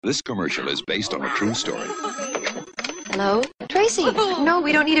This commercial is based on a true story. Hello? Tracy? No,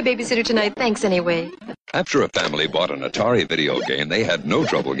 we don't need a babysitter tonight. Thanks anyway. After a family bought an Atari video game, they had no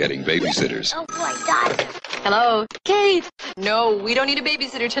trouble getting babysitters. Oh, boy, Dad. Hello? Kate? No, we don't need a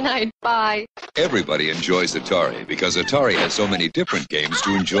babysitter tonight. Bye. Everybody enjoys Atari because Atari has so many different games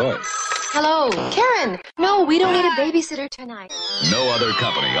to enjoy. Hello? Karen? No, we don't need a babysitter tonight. No other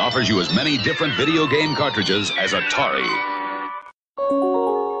company offers you as many different video game cartridges as Atari.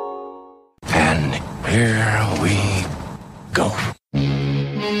 And here we go.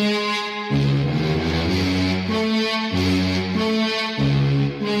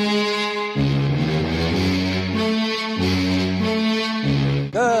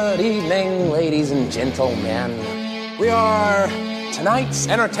 Good evening, ladies and gentlemen. We are tonight's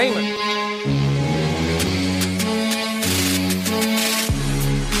entertainment.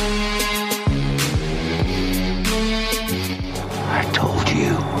 I told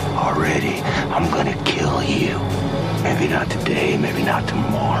you already, I'm gonna kill you. Maybe not today, maybe not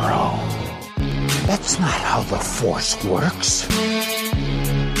tomorrow. That's not how the Force works.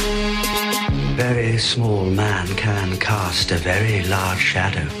 Very small man can cast a very large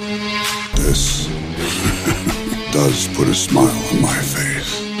shadow. This does put a smile on my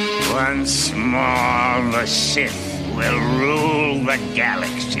face. Once more, the Sith will rule the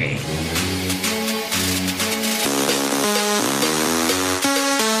galaxy.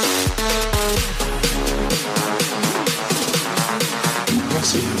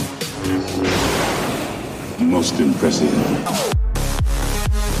 Impressive. Most impressive.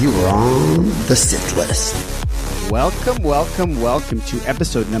 You were on the Sith list. Welcome to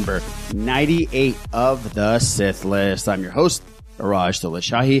episode number 98 of the Sith List. I'm your host, Raj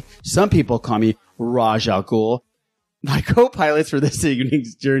Shahi. Some people call me Raj Al Ghul. My co-pilots for this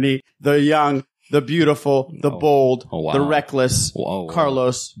evening's journey, the young, the beautiful, the bold, the reckless,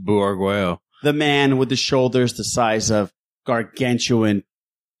 Carlos Buarguello. The man with the shoulders the size of gargantuan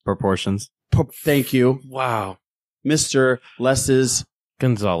proportions. Thank you. Wow. Mr. Les's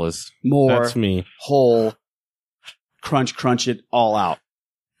Gonzalez. More. That's me. Whole. Crunch it all out.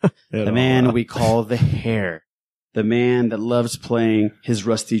 The man we call the Hair. The man that loves playing his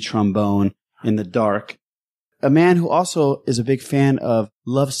rusty trombone in the dark. A man who also is a big fan of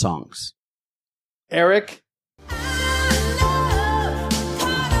love songs. Eric.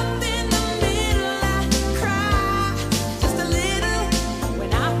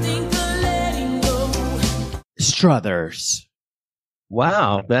 Struthers.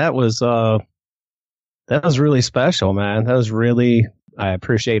 Wow, that was really special, man. That was really, I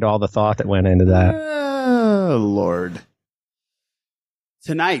appreciate all the thought that went into that. Oh, Lord.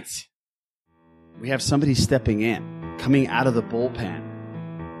 Tonight, we have somebody stepping in, coming out of the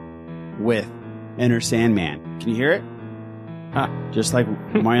bullpen with Enter Sandman. Can you hear it? Just like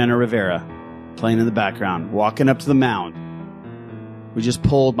Mariano Rivera playing in the background, walking up to the mound. We just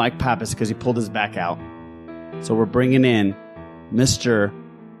pulled Mike Pappas because he pulled his back out. So we're bringing in Mr.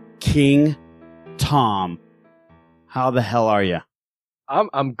 King Tom. How the hell are you?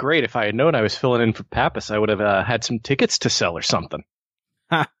 I'm great. If I had known I was filling in for Pappas, I would have had some tickets to sell or something.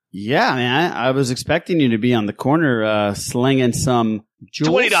 Yeah, man. I was expecting you to be on the corner slinging some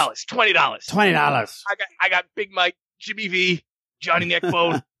jewels. $20. I got Big Mike, Jimmy V, Johnny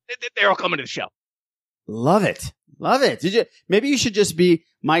Neckbone. They're all coming to the show. Love it. Maybe you should just be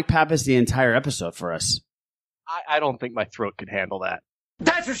Mike Pappas the entire episode for us. I don't think my throat could handle that.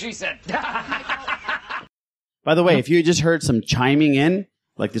 That's what she said. By the way, if you just heard some chiming in,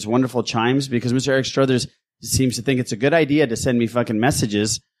 like these wonderful chimes, because Mr. Eric Struthers seems to think it's a good idea to send me fucking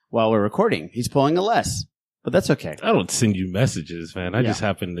messages while we're recording. He's pulling a less, but that's okay. I don't send you messages, man. I just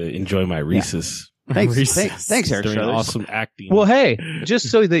happen to enjoy my Reese's. Yeah. Thanks, Eric Struthers. Awesome acting. Well, hey, just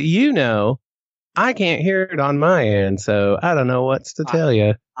so that you know, I can't hear it on my end, so I don't know what's to tell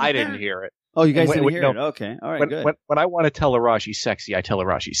you. I didn't hear it. Oh, you guys didn't hear it? Okay. All right, good. When I want to tell Arash he's sexy, I tell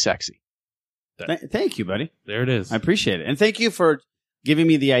Arash he's sexy. Thank you, buddy. There it is. I appreciate it. And thank you for giving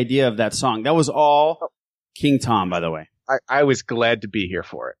me the idea of that song. That was all King Tom, by the way. I was glad to be here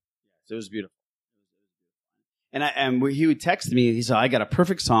for it. It was beautiful. And he would text me. He said, I got a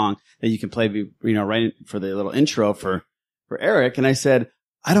perfect song that you can play, right for the little intro for Eric. And I said,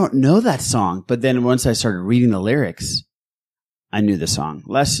 I don't know that song. But then once I started reading the lyrics, I knew the song.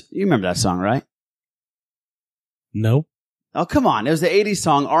 Les, you remember that song, right? No. Oh, come on. It was the 80s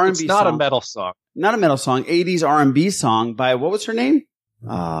song, R&B song. It's not a metal song. Not a metal song. 80s R&B song by, what was her name?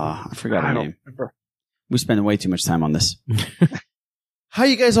 I forgot her name. Remember. We spend way too much time on this. How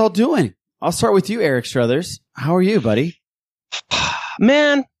you guys all doing? I'll start with you, Eric Struthers. How are you, buddy?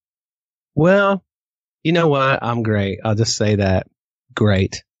 Man, well, you know what? I'm great. I'll just say that.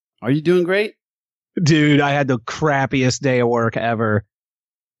 Great. Are you doing great? Dude, I had the crappiest day of work ever,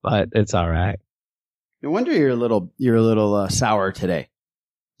 but it's all right. No wonder you're a little sour today.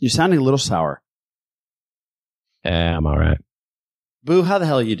 You're sounding a little sour. Yeah, I'm all right. Boo, how the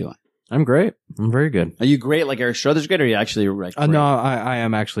hell are you doing? I'm great. I'm very good. Are you great like Eric Struthers great, or are you actually like great? No, I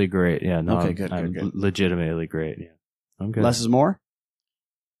am actually great. Yeah, no, Okay, good, I'm good. legitimately great. Yeah, I'm good. Less is more?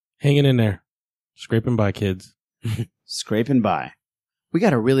 Hanging in there. Scraping by, kids. Scraping by. We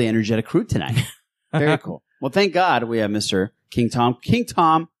got a really energetic crew tonight. Very cool. Well, thank God we have Mr. King Tom. King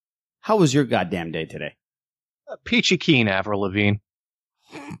Tom, how was your goddamn day today? Peachy keen, Avril Lavigne.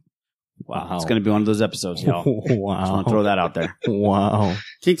 Wow. It's going to be one of those episodes, y'all. Wow. Just want to throw that out there. Wow.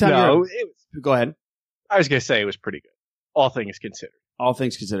 King Tom, No, go ahead. I was going to say it was pretty good. All things considered. All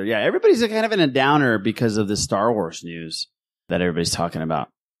things considered. Yeah, everybody's kind of in a downer because of the Star Wars news that everybody's talking about.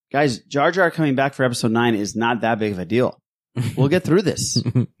 Guys, Jar Jar coming back for episode 9 is not that big of a deal. We'll get through this.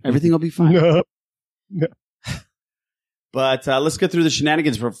 Everything will be fine. No. But let's get through the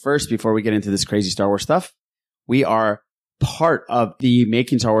shenanigans first before we get into this crazy Star Wars stuff. We are part of the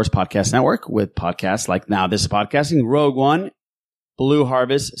Making Star Wars Podcast Network with podcasts like Now This is Podcasting, Rogue One, Blue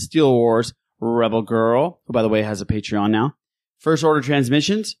Harvest, Steel Wars, Rebel Girl, who, by the way, has a Patreon now, First Order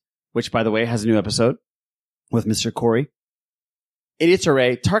Transmissions, which, by the way, has a new episode with Mr. Corey, Idiot's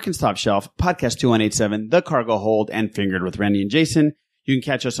Array, Tarkin's Top Shelf, Podcast 2187, The Cargo Hold, and Fingered with Randy and Jason. You can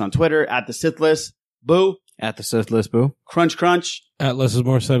catch us on Twitter at The Sith List, Boo, At the Sith List, Boo. Crunch Crunch, At Less is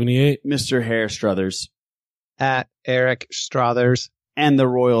More 78. Mr. Harry Struthers, At Eric Struthers. and the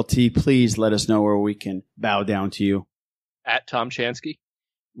royalty. Please let us know where we can bow down to you. At Tom Chansky.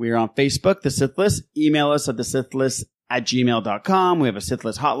 We are on Facebook, The Sith List. Email us at thesithlist@gmail.com. We have a Sith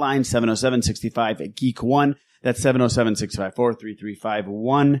List hotline, 707-65-GEEK1. That's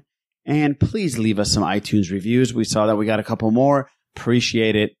 707-654-3351. And please leave us some iTunes reviews. We saw that we got a couple more.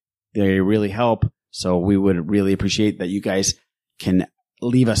 Appreciate it. They really help. So we would really appreciate that you guys can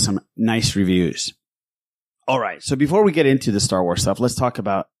leave us some nice reviews. All right. So before we get into the Star Wars stuff, let's talk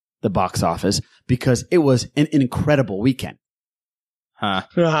about the box office because it was an incredible weekend. Huh.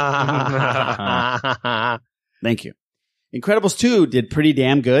 Thank you. Incredibles 2 did pretty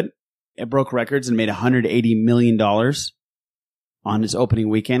damn good. It broke records and made $180 million on its opening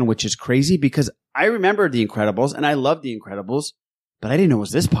weekend, which is crazy because I remember The Incredibles and I loved The Incredibles, but I didn't know it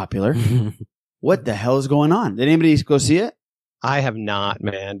was this popular. What the hell is going on? Did anybody go see it? I have not,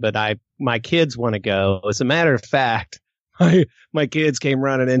 man, but my kids want to go. As a matter of fact, my kids came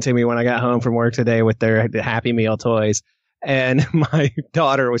running into me when I got home from work today with their Happy Meal toys. And my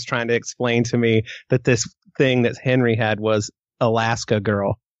daughter was trying to explain to me that this thing that Henry had was Alaska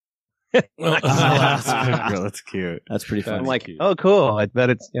Girl. Alaska Girl, that's cute. That's pretty fun. I'm like, oh, cool. I bet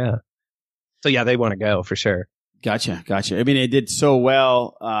it's, yeah. So, yeah, they want to go for sure. Gotcha. I mean, it did so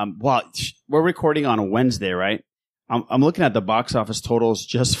well. Well, we're recording on a Wednesday, right? I'm looking at the box office totals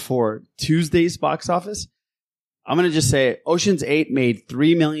just for Tuesday's box office. I'm going to just say Ocean's 8 made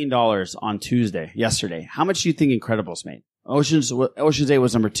 $3 million on yesterday. How much do you think Incredibles made? Ocean's 8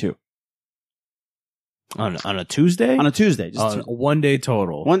 was number 2. On a Tuesday? On a Tuesday. Just 1 day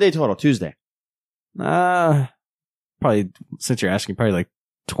total. 1 day total, Tuesday. Probably, since you're asking, probably like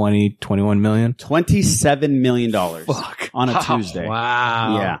 21 million. $27 million. Fuck. On a Tuesday.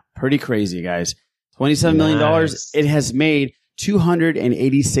 Wow. Yeah. Pretty crazy, guys. $27 million. It has made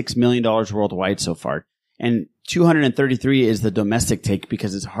 $286 million worldwide so far. And 233 is the domestic take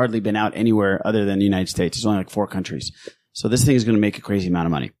because it's hardly been out anywhere other than the United States. It's only like 4 countries. So this thing is going to make a crazy amount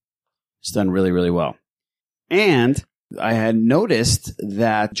of money. It's done really, really well. And I had noticed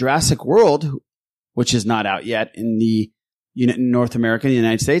that Jurassic World, which is not out yet in North America, in the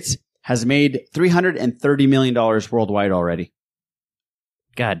United States, has made $330 million worldwide already.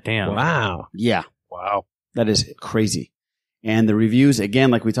 God damn. Wow. Yeah. Wow. That is crazy. And the reviews,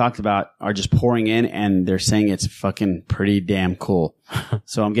 again, like we talked about, are just pouring in and they're saying it's fucking pretty damn cool.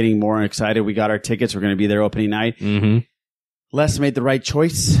 So I'm getting more excited. We got our tickets. We're going to be there opening night. Mm-hmm. Les made the right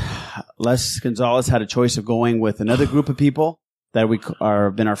choice. Les Gonzalez had a choice of going with another group of people that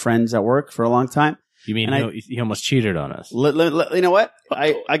have been our friends at work for a long time. You mean he almost cheated on us? You know what?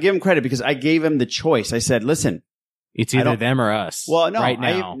 I give him credit because I gave him the choice. I said, listen. It's either them or us. Well, no. Right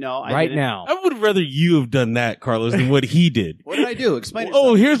now. Now. I would rather you have done that, Carlos, than what he did. What did I do? Explain it.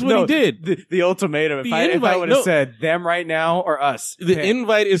 Oh, here's what he did. The ultimatum. If I would have said them right now or us. The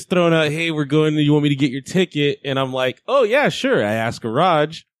invite is thrown out. Hey, we're going. You want me to get your ticket? And I'm like, oh, yeah, sure. I ask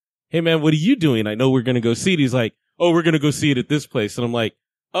Raj, hey, man, what are you doing? I know we're going to go see it. He's like, oh, we're going to go see it at this place. And I'm like,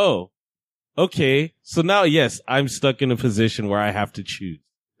 oh, okay. So now, yes, I'm stuck in a position where I have to choose.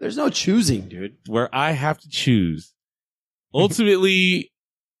 There's no choosing, dude. Where I have to choose. Ultimately,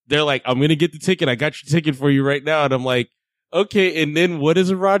 they're like, I'm going to get the ticket. I got your ticket for you right now. And I'm like, okay. And then what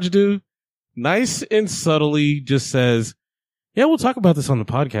does Raj do? Nice and subtly just says, yeah, we'll talk about this on the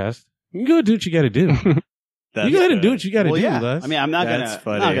podcast. You can go do what you got to do. You go ahead and do what you got to do, Les. I mean, I'm not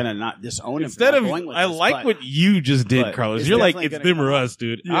gonna not disown him. Instead of, I like what you just did, Carlos. You're like, it's them or us,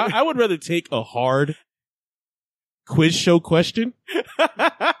 dude. Yeah. I would rather take a hard quiz show question,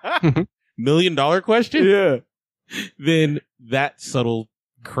 $1 million question, than that subtle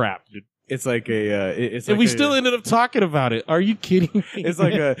crap, dude. It's like it's and like we still ended up talking about it. Are you kidding me? It's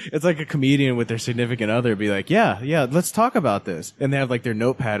like a comedian with their significant other be like, yeah, let's talk about this, and they have like their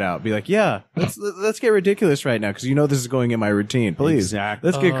notepad out, be like, yeah, let's get ridiculous right now because you know this is going in my routine. Please,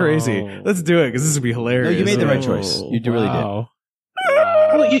 exactly. Let's get crazy. Let's do it because this would be hilarious. No, you made the right choice. You really did.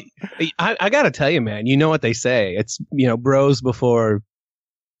 Well, I got to tell you, man. You know what they say? It's bros before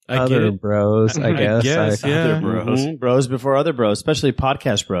other bros. I guess. Other bros, bros before other bros, especially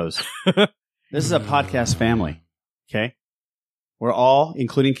podcast bros. This is a podcast family. Okay, we're all,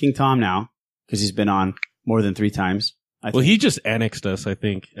 including King Tom now, because he's been on more than 3 times. Well, he just annexed us, I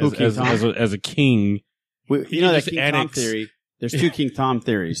think, as a king. The King Tom theory. There's 2 King Tom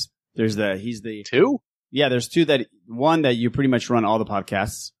theories. He's the 2. Yeah, there's 2 one that you pretty much run all the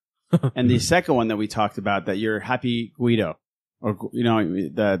podcasts, and the second one that we talked about that you're Happy Guido, or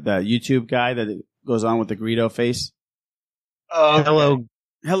the YouTube guy that goes on with the Guido face. Hello,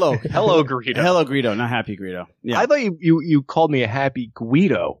 Guido. Hello, Guido, not Happy Guido. Yeah, I thought you called me a Happy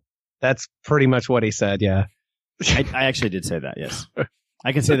Guido. That's pretty much what he said. Yeah, I actually did say that. Yes,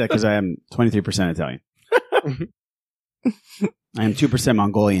 I can say that because I am 23% Italian. I am 2%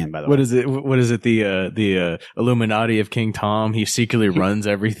 Mongolian, by the way. What is it? The Illuminati of King Tom. He secretly runs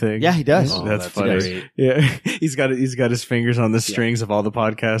everything. Yeah, he does. Oh, that's funny. Great. Yeah, he's got his fingers on the strings of all the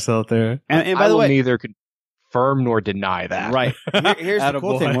podcasts out there. And by the way, neither confirm nor deny that. Right. Here's the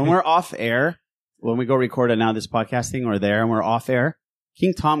cool thing: when we're off air, when we go record this podcasting, or there, and we're off air,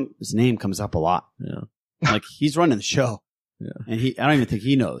 King Tom's name comes up a lot. Yeah, like he's running the show. Yeah. And I don't even think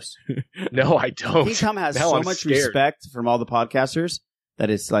he knows. No, I don't. King Tom has now so I'm much scared. respect from all the podcasters that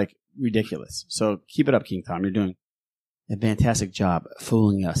it's like ridiculous. So keep it up, King Tom. You're doing a fantastic job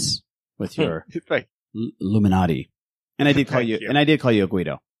fooling us with your Illuminati. And I did call you. And I did call you a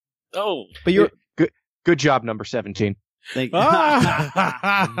Guido. Oh, but you're good job, number 17. Thank you.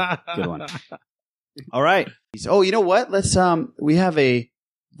 Good one. All right. Oh, you know what? Let's we have a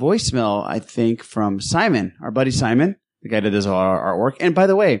voicemail, I think, from Simon, our buddy Simon. The guy that does all our artwork. And by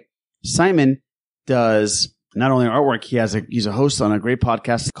the way, Simon does not only artwork, he's a host on a great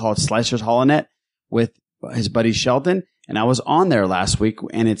podcast called Slicer's Holonet with his buddy Sheldon. And I was on there last week,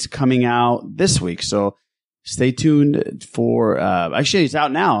 and it's coming out this week. So stay tuned for, actually it's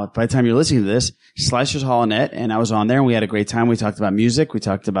out now by the time you're listening to this, Slicer's Holonet. And I was on there and we had a great time. We talked about music. We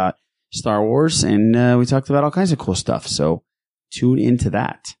talked about Star Wars, and we talked about all kinds of cool stuff. So tune into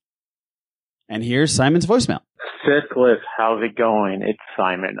that. And here's Simon's voicemail. Sithless, how's it going? It's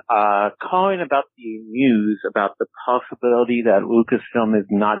Simon. Calling about the news about the possibility that Lucasfilm is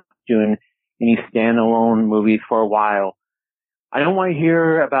not doing any standalone movies for a while. I don't want to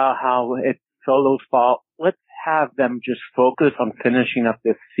hear about how it's Solo's fault. Let's have them just focus on finishing up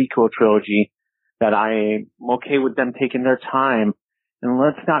this sequel trilogy that I'm okay with them taking their time. And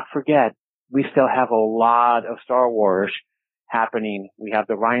let's not forget, we still have a lot of Star Wars happening. We have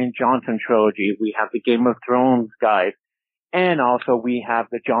the Rian Johnson trilogy. We have the Game of Thrones guys. And also we have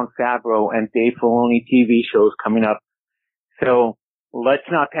the Jon Favreau and Dave Filoni TV shows coming up. So let's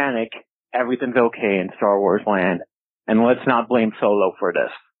not panic. Everything's okay in Star Wars land. And let's not blame Solo for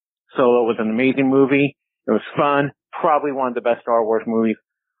this. Solo was an amazing movie. It was fun. Probably one of the best Star Wars movies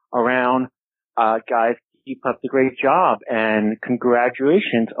around. Guys, keep up the great job. And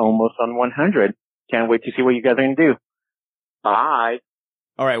congratulations, almost on 100. Can't wait to see what you guys are going to do. Bye.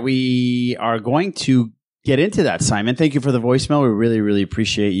 All right, we are going to get into that, Simon. Thank you for the voicemail. We really, really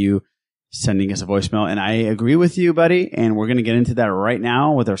appreciate you sending us a voicemail. And I agree with you, buddy. And we're going to get into that right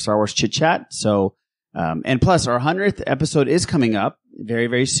now with our Star Wars chit chat. So, and plus our 100th episode is coming up very,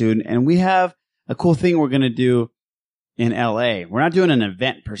 very soon. And we have a cool thing we're going to do in LA. We're not doing an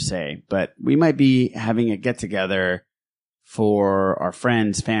event per se, but we might be having a get together for our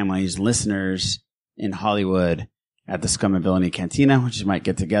friends, families, listeners in Hollywood at the Scum and Villainy Cantina, which might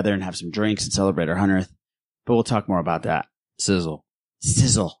get together and have some drinks and celebrate our 100th. But we'll talk more about that. Sizzle.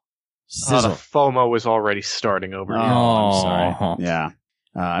 The FOMO is already starting over here. I'm sorry. Yeah.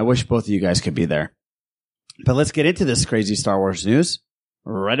 I wish both of you guys could be there. But let's get into this crazy Star Wars news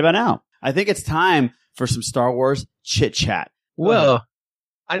right about now. I think it's time for some Star Wars chit chat. Well,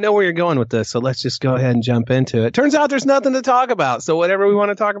 I know where you're going with this, so let's just go ahead and jump into it. Turns out there's nothing to talk about, so whatever we want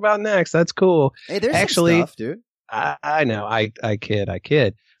to talk about next, that's cool. Hey, there's actually some stuff, dude. I know. I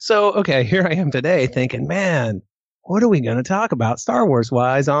kid. So, okay, here I am today thinking, man, what are we going to talk about Star Wars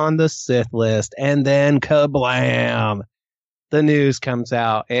wise on the Sith list? And then kablam, the news comes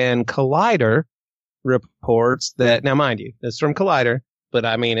out and Collider reports that, now mind you, it's from Collider, but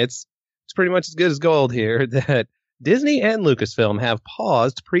I mean, it's pretty much as good as gold here, that Disney and Lucasfilm have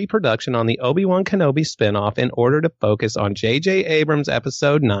paused pre-production on the Obi-Wan Kenobi spinoff in order to focus on J.J. Abrams'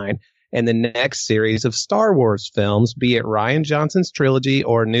 Episode 9 and the next series of Star Wars films, be it Rian Johnson's trilogy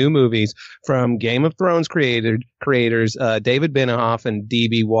or new movies from Game of Thrones creators David Benioff and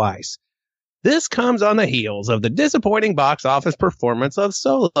D.B. Weiss. This comes on the heels of the disappointing box office performance of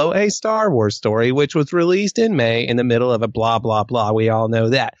Solo, a Star Wars story, which was released in May in the middle of a blah, blah, blah. We all know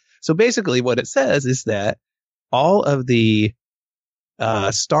that. So basically what it says is that all of the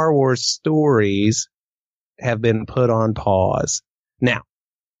Star Wars stories have been put on pause. Now,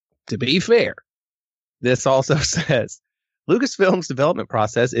 to be fair, this also says Lucasfilm's development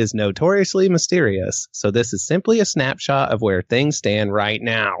process is notoriously mysterious, so this is simply a snapshot of where things stand right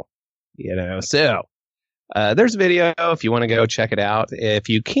now. So there's a video if you want to go check it out. If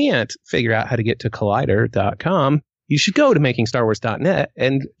you can't figure out how to get to collider.com, you should go to makingstarwars.net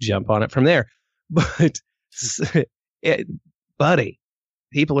and jump on it from there. But, buddy,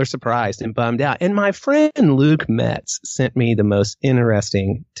 people are surprised and bummed out. And my friend Luke Metz sent me the most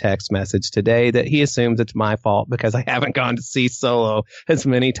interesting text message today that he assumes it's my fault because I haven't gone to see Solo as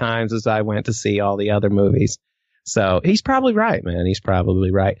many times as I went to see all the other movies. So he's probably right, man. He's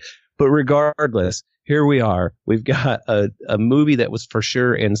probably right. But regardless, here we are. We've got a movie that was for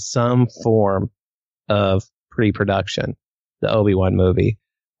sure in some form of pre-production, the Obi-Wan movie.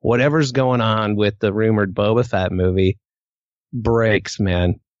 Whatever's going on with the rumored Boba Fett movie, brakes,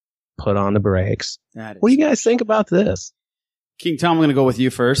 man. Put on the brakes. What do you guys think about this? King Tom, I'm going to go with you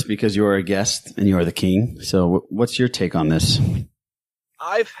first because you're a guest and you're the king. So what's your take on this?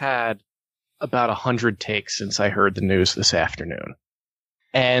 I've had about 100 takes since I heard the news this afternoon.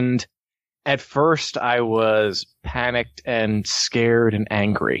 And at first I was panicked and scared and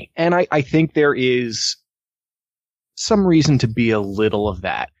angry. And I think there is some reason to be a little of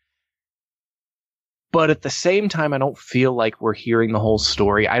that. But at the same time, I don't feel like we're hearing the whole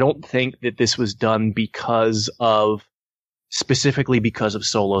story. I don't think that this was done specifically because of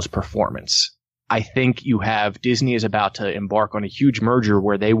Solo's performance. I think Disney is about to embark on a huge merger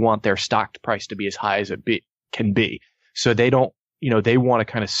where they want their stock price to be as high as it can be. So they don't, they want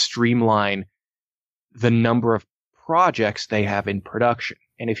to kind of streamline the number of projects they have in production.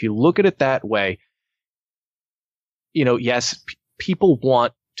 And if you look at it that way, yes, people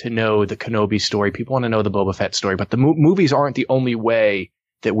want to know the Kenobi story. People want to know the Boba Fett story, but the movies aren't the only way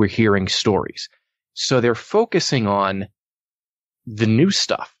that we're hearing stories. So they're focusing on the new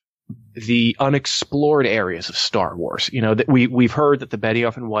stuff, the unexplored areas of Star Wars. That we've heard that the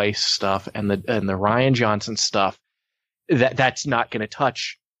Benioff and Weiss stuff and the Rian Johnson stuff, that's not going to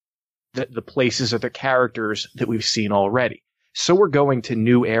touch the places or the characters that we've seen already. So we're going to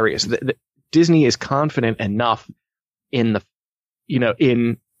new areas. Disney is confident enough in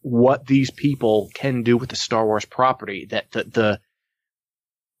in what these people can do with the Star Wars property that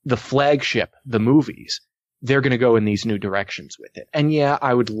the flagship, the movies, they're going to go in these new directions with it. And yeah,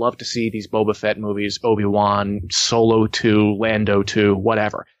 I would love to see these Boba Fett movies, Obi-Wan, Solo 2, Lando 2,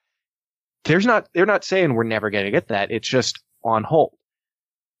 whatever. They're not saying we're never going to get that. It's just on hold.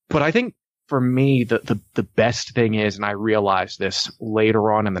 But I think for me, the best thing is, and I realized this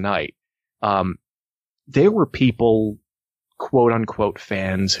later on in the night, there were people, quote unquote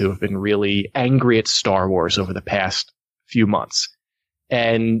fans, who have been really angry at Star Wars over the past few months.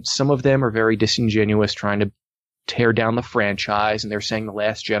 And some of them are very disingenuous, trying to tear down the franchise, and they're saying The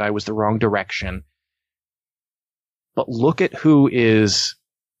Last Jedi was the wrong direction. But look at who is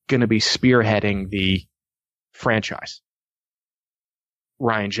going to be spearheading the franchise.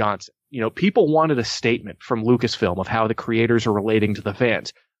 Rian Johnson. People wanted a statement from Lucasfilm of how the creators are relating to the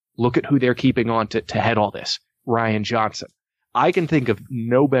fans. Look at who they're keeping on to head all this. Rian Johnson. I can think of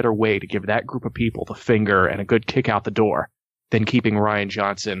no better way to give that group of people the finger and a good kick out the door than keeping Rian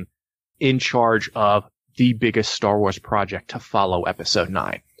Johnson in charge of the biggest Star Wars project to follow Episode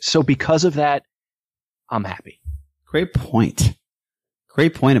 9. So because of that, I'm happy. Great point.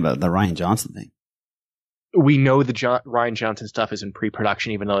 Great point about the Rian Johnson thing. We know the Rian Johnson stuff is in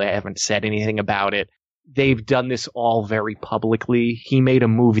pre-production, even though they haven't said anything about it. They've done this all very publicly. He made a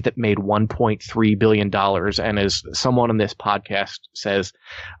movie that made $1.3 billion. And as someone on this podcast says,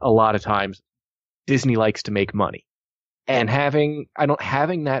 a lot of times, Disney likes to make money. And having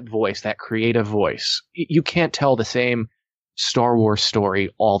that voice, that creative voice, you can't tell the same Star Wars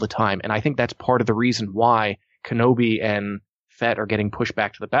story all the time. And I think that's part of the reason why Kenobi and Fett are getting pushed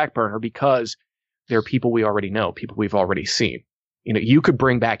back to the back burner, because they're people we already know, people we've already seen. You know, you could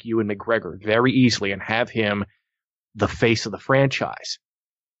bring back Ewan McGregor very easily and have him the face of the franchise.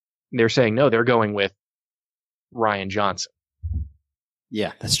 They're saying no, they're going with Rian Johnson.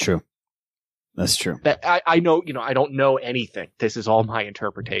 Yeah, that's true. That's true. That I know, you know, I don't know anything. This is all my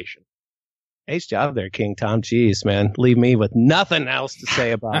interpretation. Nice job there, King Tom. Jeez, man. Leave me with nothing else to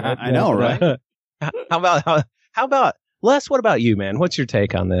say about it. I know, right? How about Les, what about you, man? What's your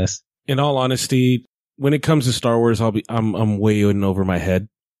take on this? In all honesty, when it comes to Star Wars, I'm way in over my head.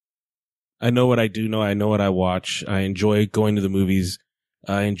 I know what I do know. I know what I watch. I enjoy going to the movies.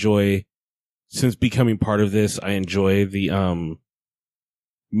 I enjoy, since becoming part of this, I enjoy the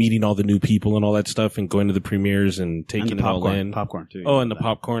meeting all the new people and all that stuff, and going to the premieres and taking it all in. Popcorn too. Oh, and the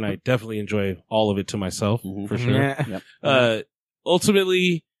popcorn. I definitely enjoy all of it to myself, for sure. Yeah. Yep.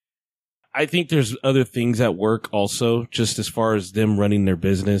 Ultimately, I think there's other things at work also, just as far as them running their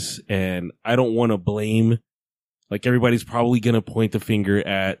business. And I don't want to blame, like, everybody's probably going to point the finger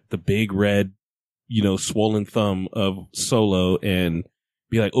at the big red, you know, swollen thumb of Solo and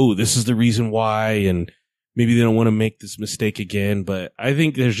be like, oh, this is the reason why. And maybe they don't want to make this mistake again. But I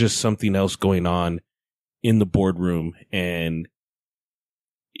think there's just something else going on in the boardroom, and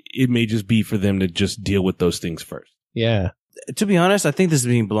it may just be for them to just deal with those things first. Yeah. To be honest, I think this is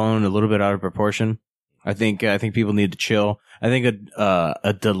being blown a little bit out of proportion. I think people need to chill. I think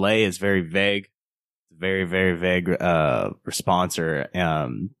a delay is very vague, very, very vague response or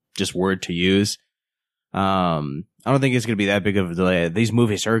just word to use. I don't think it's going to be that big of a delay. These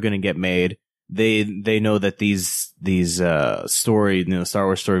movies are going to get made. They know that these story, you know, Star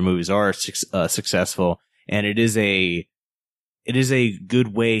Wars story movies are successful, and it is a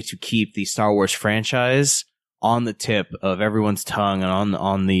good way to keep the Star Wars franchise on the tip of everyone's tongue and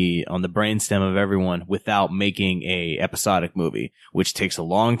on the brainstem of everyone without making a episodic movie, which takes a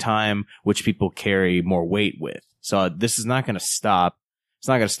long time, which people carry more weight with. So this is not going to stop. It's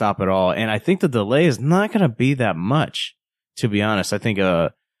not going to stop at all. And I think the delay is not going to be that much, to be honest. I think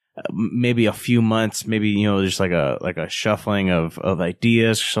maybe a few months, maybe, you know, just like a shuffling of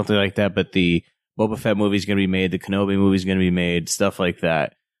ideas or something like that. But the Boba Fett movie is going to be made, the Kenobi movie is going to be made, stuff like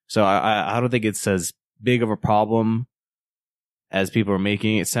that. So I don't think it's as big of a problem as people are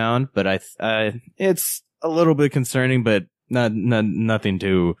making it sound, but it's a little bit concerning, but nothing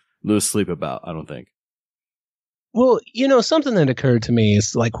to lose sleep about, I don't think. Well, you know, something that occurred to me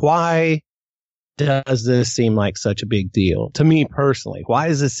is, like, why does this seem like such a big deal? To me personally, why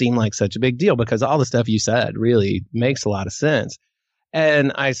does this seem like such a big deal? Because all the stuff you said really makes a lot of sense.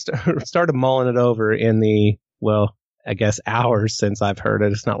 And I started mulling it over in the, well, I guess hours since I've heard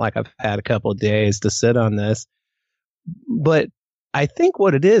it. It's not like I've had a couple of days to sit on this. But I think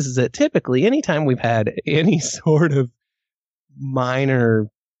what it is that typically anytime we've had any sort of minor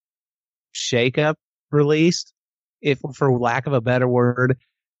shakeup released, if for lack of a better word,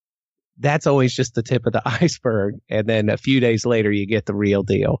 that's always just the tip of the iceberg. And then a few days later, you get the real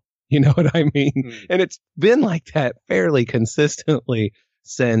deal. You know what I mean? And it's been like that fairly consistently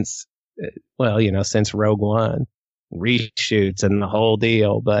since, well, you know, since Rogue One. Reshoots and the whole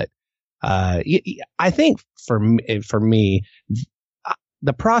deal. But I think for me,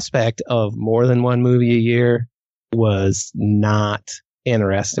 the prospect of more than one movie a year was not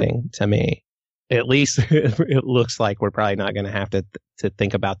interesting to me. At least it looks like we're probably not going to have to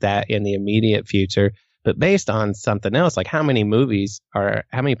think about that in the immediate future. But based on something else, like how many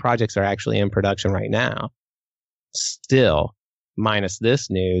projects are actually in production right now? Still, minus this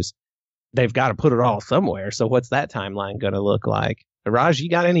news, they've got to put it all somewhere. So what's that timeline going to look like? Raj, you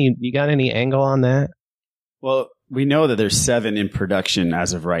got any angle on that? Well, we know that there's 7 in production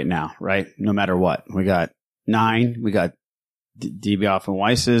as of right now, right? No matter what. We got 9, we got Debioff and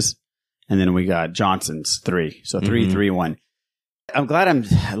Weiss's, and then we got Johnson's 3. So 3, 3, 1. I'm glad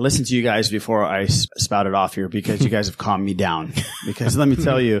I listened to you guys before I spouted off here, because you guys have calmed me down. Because let me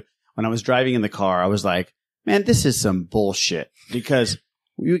tell you, when I was driving in the car, I was like, man, this is some bullshit. Because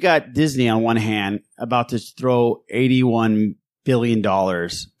you got Disney on one hand about to throw $81 billion.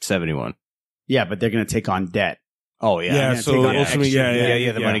 71. Yeah, but they're going to take on debt. Oh, yeah. Yeah, so ultimately,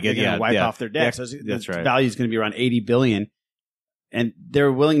 the money they're going to wipe off their debt. So that's right. The value is going to be around $80 billion. And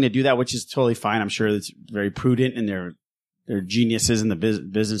they're willing to do that, which is totally fine. I'm sure it's very prudent, and they're geniuses in the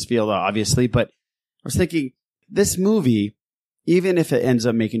business field, obviously. But I was thinking, this movie, even if it ends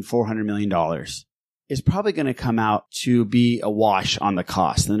up making $400 million, is probably going to come out to be a wash on the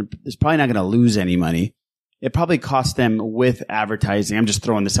cost. And it's probably not going to lose any money. it probably cost them with advertising. I'm just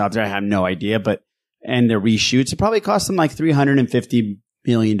throwing this out there. I have no idea, and the reshoots, it probably cost them like $350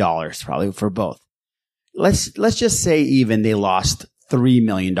 million probably for both. Let's just say even they lost $3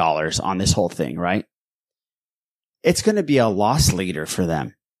 million on this whole thing, right? It's going to be a loss leader for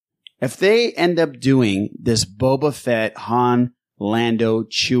them. If they end up doing this Boba Fett, Han, Lando,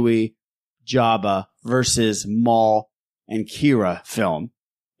 Chewie, Jabba versus Maul and Kira film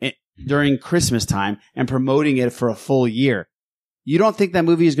during Christmas time and promoting it for a full year, you don't think that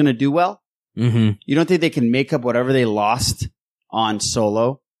movie is going to do well? Mm-hmm. You don't think they can make up whatever they lost on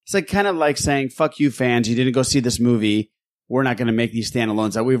Solo? It's like kind of like saying, fuck you fans, you didn't go see this movie. We're not going to make these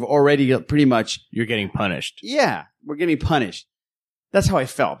standalones that we've already pretty much. You're getting punished. Yeah, we're getting punished. That's how I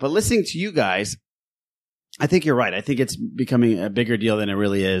felt. But listening to you guys, I think you're right. I think it's becoming a bigger deal than it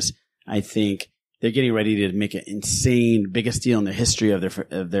really is. I think they're getting ready to make an insane, biggest deal in the history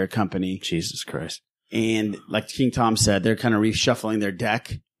of their company. Jesus Christ. And like King Tom said, they're kind of reshuffling their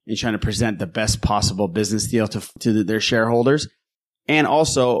deck and trying to present the best possible business deal to their shareholders. And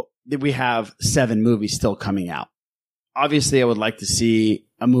also, we have 7 movies still coming out. Obviously, I would like to see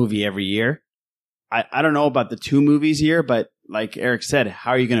a movie every year. I don't know about the 2 movies a year, but like Eric said,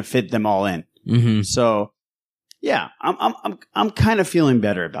 how are you going to fit them all in? Mm-hmm. So, yeah, I'm kind of feeling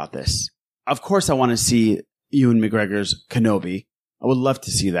better about this. Of course, I want to see Ewan McGregor's Kenobi. I would love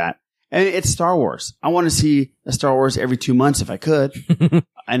to see that. And it's Star Wars. I want to see a Star Wars every 2 months if I could.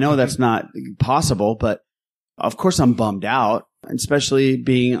 I know that's not possible, but of course I'm bummed out, especially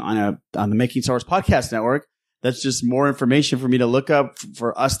being on the Making Star Wars Podcast Network. That's just more information for me to look up,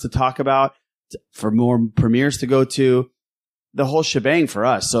 for us to talk about, for more premieres to go to, the whole shebang for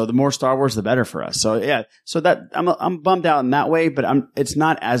us. So the more Star Wars, the better for us. So yeah, so that I'm bummed out in that way, but it's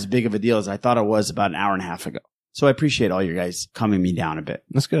not as big of a deal as I thought it was about an hour and a half ago. So I appreciate all you guys calming me down a bit.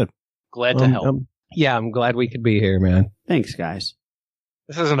 That's good. Glad to help. Yeah, I'm glad we could be here, man. Thanks, guys.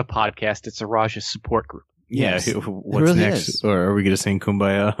 This isn't a podcast. It's a Raj's support group. Yeah. Yes, What's really next? is. Or are we going to sing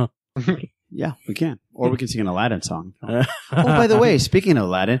Kumbaya? Yeah, we can. Or we can sing an Aladdin song. Oh, by the way, speaking of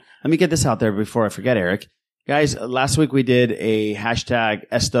Aladdin, let me get this out there before I forget, Eric. Guys, last week we did a hashtag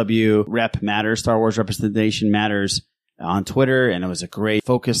SW Rep Matters, Star Wars Representation Matters on Twitter, and it was a great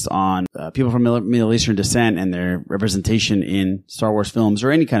focus on people from Middle Eastern descent and their representation in Star Wars films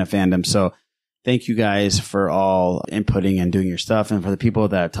or any kind of fandom. So thank you guys for all inputting and doing your stuff. And for the people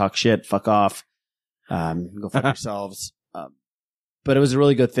that talk shit, fuck off. Go fuck yourselves. But it was a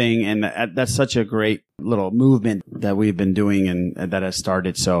really good thing, and that's such a great little movement that we've been doing and that has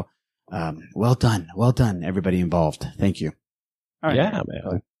started. So well done, everybody involved. Thank you. All right. Yeah,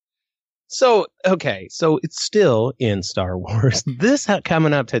 man. So, okay, so it's still in Star Wars. This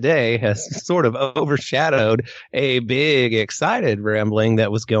coming up today has sort of overshadowed a big, excited rambling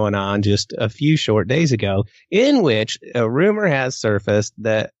that was going on just a few short days ago, in which a rumor has surfaced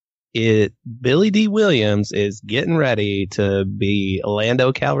that Billy D. Williams is getting ready to be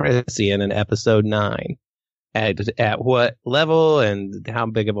Lando Calrissian in Episode 9. At what level and how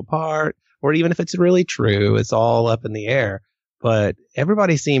big of a part, or even if it's really true, it's all up in the air. But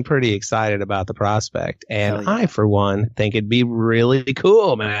everybody seemed pretty excited about the prospect. And I, for one, think it'd be really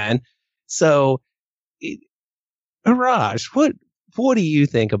cool, man. So, Raj, what do you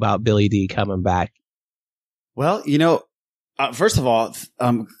think about Billy D coming back? Well, first of all,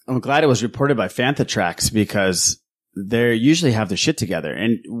 I'm glad it was reported by Fantha Tracks because they usually have their shit together.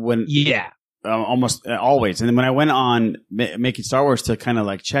 And almost always. And then when I went on Making Star Wars to kind of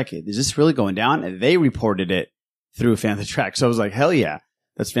like check it, is this really going down? And they reported it through Fantha Tracks. So I was like, hell yeah,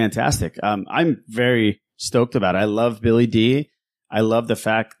 that's fantastic. I'm very stoked about it. I love Billy D. I love the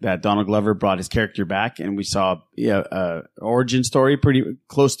fact that Donald Glover brought his character back and we saw origin story pretty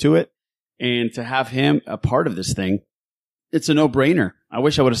close to it. And to have him a part of this thing, it's a no-brainer. I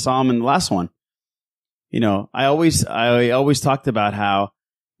wish I would have saw him in the last one. I always talked about how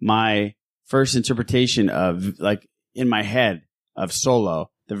my first interpretation of, like, in my head of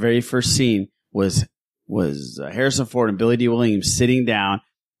Solo, the very first scene was Harrison Ford and Billy D. Williams sitting down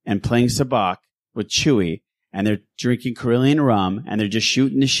and playing sabacc with Chewie, and they're drinking Carillion rum, and they're just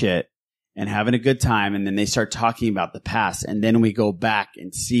shooting the shit and having a good time, and then they start talking about the past, and then we go back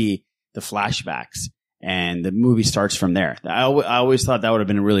and see the flashbacks, and the movie starts from there. I always thought that would have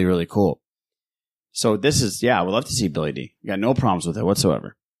been really, really cool. So this is, I would love to see Billy D. Got no problems with it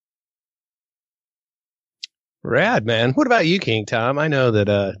whatsoever. Rad, man. What about you, King Tom? I know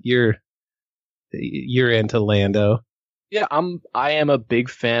that you're into Lando. Yeah, I am a big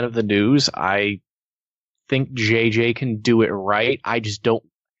fan of the news. I think JJ can do it right. I'm just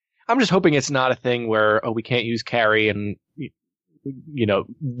hoping it's not a thing where we can't use Carrie and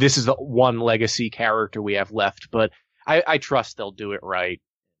this is the one legacy character we have left, but I trust they'll do it right.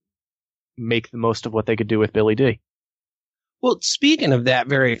 Make the most of what they could do with Billy D. Well, speaking of that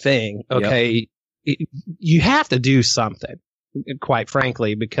very thing, okay, you have to do something, quite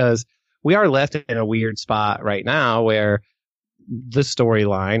frankly, because we are left in a weird spot right now where the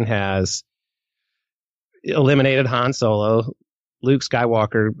storyline has eliminated Han Solo. Luke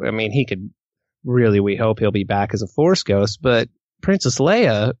Skywalker, I mean, we hope he'll be back as a Force ghost, but Princess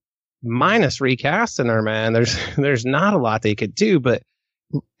Leia, minus recasting her, man, there's not a lot they could do. But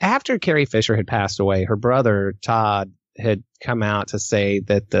after Carrie Fisher had passed away, her brother Todd had come out to say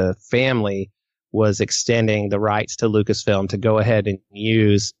that the family was extending the rights to Lucasfilm to go ahead and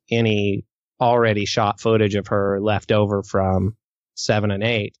use any already shot footage of her left over from 7 and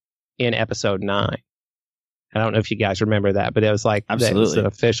 8 in episode 9. I don't know if you guys remember that, but it was like, that was an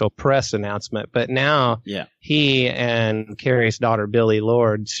official press announcement. But now he and Carrie's daughter, Billie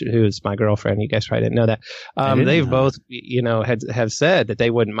Lourd, who's my girlfriend, you guys probably didn't know that. They've both, have said that they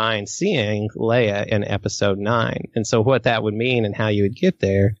wouldn't mind seeing Leia in episode 9. And so what that would mean and how you would get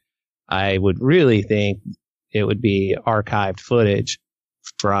there, I would really think it would be archived footage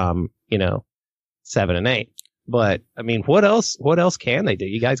from, 7 and 8. But I mean, what else can they do?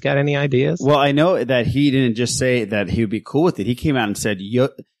 You guys got any ideas? Well, I know that he didn't just say that he would be cool with it. He came out and said,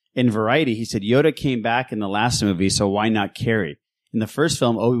 in Variety, he said Yoda came back in the last movie, so why not Carrie? In the first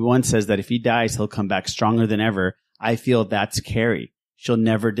film, Obi-Wan says that if he dies, he'll come back stronger than ever. I feel that's Carrie. She'll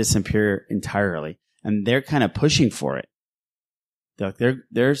never disappear entirely. And they're kind of pushing for it.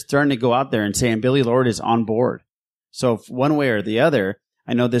 They're starting to go out there and saying Billie Lourd is on board. So if one way or the other,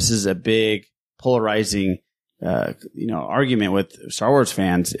 I know this is a big polarizing argument with Star Wars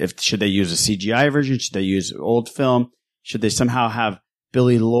fans. Should they use a CGI version? Should they use old film? Should they somehow have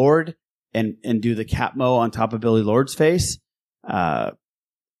Billie Lourd and do the Capmo on top of Billie Lourd's face? I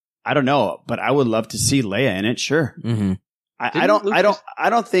don't know, but I would love to see Leia in it. Sure. Mm-hmm. I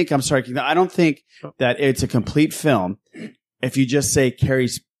don't think that it's a complete film if you just say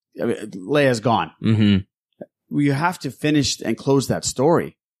Leia's gone. Mm-hmm. You have to finish and close that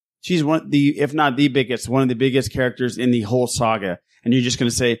story. She's one of the, if not the biggest, one of the biggest characters in the whole saga. And you're just going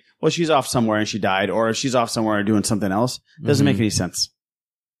to say, well, she's off somewhere and she died, or if she's off somewhere doing something else. Doesn't make any sense.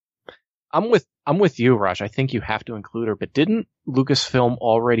 I'm with you, Raj. I think you have to include her, but didn't Lucasfilm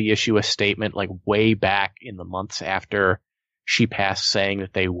already issue a statement like way back in the months after she passed saying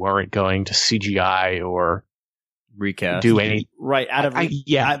that they weren't going to CGI or recast do any right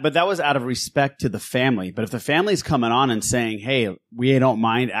but that was out of respect to the family. But if the family's coming on and saying, hey, we don't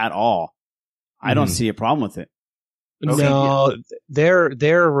mind at all, I don't see a problem with it. No,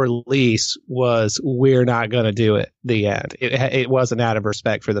 their release was, we're not going to do it. The end. It wasn't out of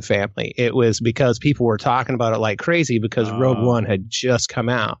respect for the family. It was because people were talking about it like crazy because Rogue One had just come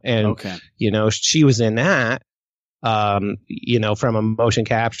out, and she was in that. From a motion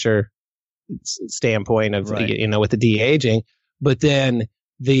capture standpoint of with the de-aging, but then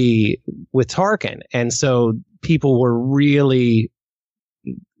with Tarkin, and so people were really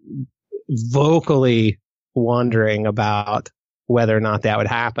vocally wondering about whether or not that would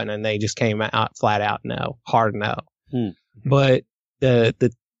happen, and they just came out flat out no, hard no. But the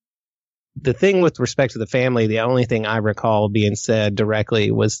thing with respect to the family, the only thing I recall being said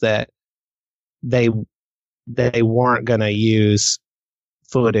directly was that they weren't going to use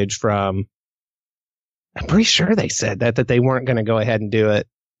footage from, I'm pretty sure they said that they weren't going to go ahead and do it,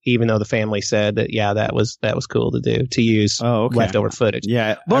 even though the family said that, that was cool to do, to use leftover footage.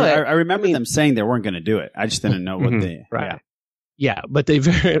 Yeah. But I remember them saying they weren't going to do it. I just didn't know what they, Yeah. But they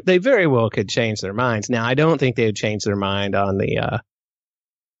very well could change their minds. Now, I don't think they would change their mind on the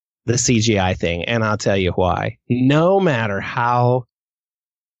CGI thing. And I'll tell you why. No matter how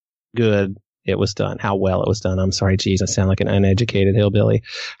good it was done, how well it was done. I'm sorry, geez, I sound like an uneducated hillbilly.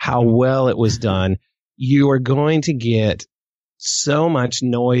 How well it was done. You are going to get so much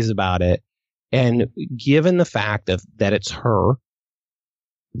noise about it. And given the fact that it's her,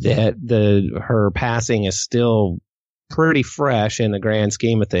 that her passing is still pretty fresh in the grand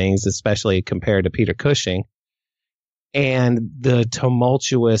scheme of things, especially compared to Peter Cushing, and the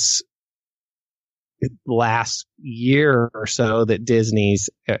tumultuous last year or so that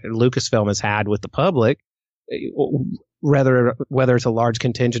Lucasfilm has had with the public, whether it's a large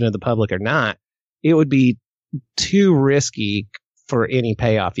contingent of the public or not, it would be too risky for any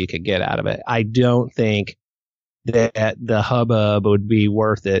payoff you could get out of it. I don't think that the hubbub would be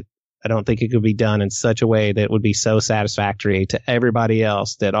worth it. I don't think it could be done in such a way that would be so satisfactory to everybody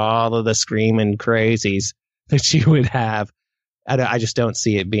else that all of the screaming crazies that you would have, I just don't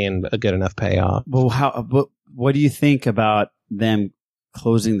see it being a good enough payoff. Well, what do you think about them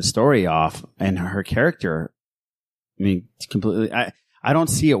closing the story off and her character. I mean, completely. I don't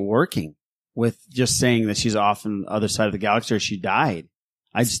see it working with just saying that she's off on the other side of the galaxy or she died.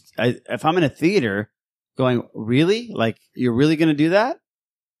 If I'm in a theater going, really? Like, you're really going to do that?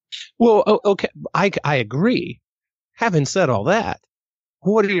 Well, okay. I agree. Having said all that,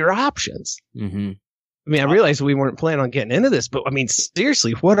 what are your options? Mm-hmm. I mean, I realize we weren't planning on getting into this, but I mean,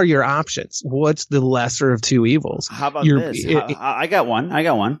 seriously, what are your options? What's the lesser of two evils? How about this? I got one.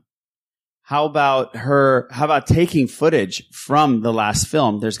 How about taking footage from the last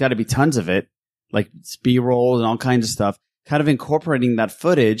film? There's got to be tons of it, like B-roll and all kinds of stuff, kind of incorporating that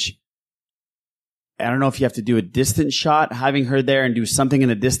footage. I don't know if you have to do a distant shot, having her there and do something in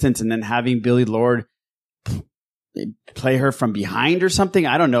the distance and then having Billie Lourd play her from behind or something.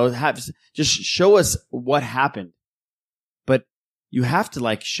 I don't know. Just show us what happened. But you have to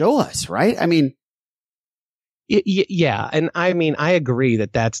like show us, right? I mean, yeah. And I mean, I agree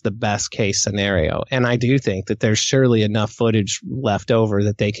that that's the best case scenario. And I do think that there's surely enough footage left over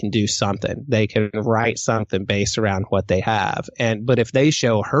that they can do something. They can write something based around what they have. But if they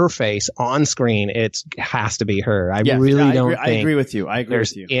show her face on screen, it has to be her. I don't think I agree with you.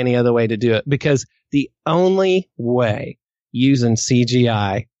 There's any other way to do it, because the only way using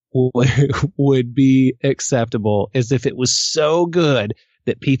CGI would be acceptable is if it was so good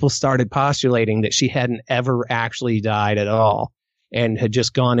that people started postulating that she hadn't ever actually died at all and had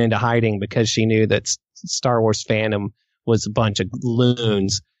just gone into hiding because she knew that Star Wars fandom was a bunch of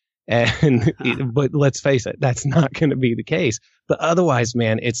loons. But let's face it, that's not going to be the case. But otherwise,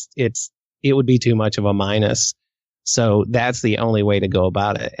 man, it would be too much of a minus. So that's the only way to go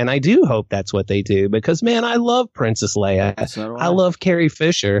about it. And I do hope that's what they do, because, man, I love Princess Leia. So I love Carrie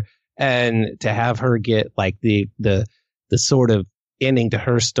Fisher, and to have her get like the sort of ending to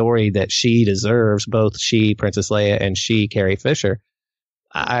her story that she deserves, both she, Princess Leia, and she, Carrie Fisher.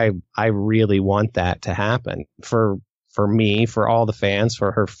 I really want that to happen for me, for all the fans,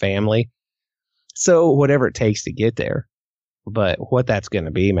 for her family. So whatever it takes to get there. But what that's going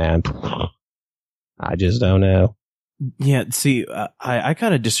to be, man, I just don't know. Yeah, see, I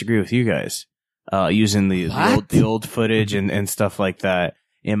kind of disagree with you guys using the old footage and stuff like that.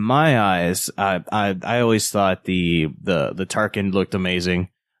 In my eyes, I always thought the Tarkin looked amazing.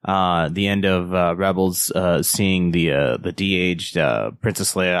 The end of Rebels, seeing the de-aged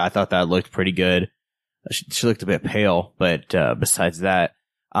Princess Leia, I thought that looked pretty good. She looked a bit pale, but besides that,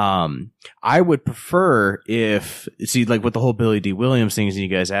 I would prefer like with the whole Billy D. Williams thing, you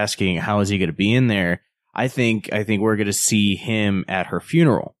guys asking how is he going to be in there. I think we're going to see him at her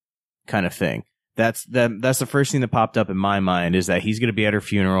funeral, kind of thing. That's the first thing that popped up in my mind, is that he's going to be at her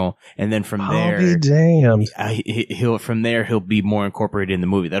funeral, and then from there, I'll be damned. He'll be more incorporated in the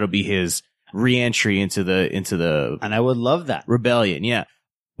movie. That'll be his re-entry into the. And I would love that rebellion. Yeah,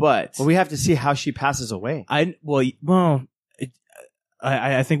 but we have to see how she passes away. I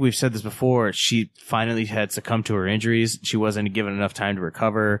think we've said this before. She finally had succumbed to her injuries. She wasn't given enough time to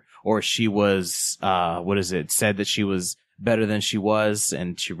recover, or she was, said that she was better than she was,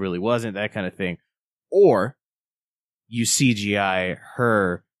 and she really wasn't, that kind of thing. Or you CGI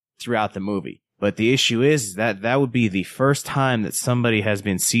her throughout the movie. But the issue is that would be the first time that somebody has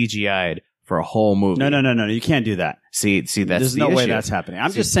been CGI'd for a whole movie. No. You can't do that. See, that's There's the no issue. way that's happening.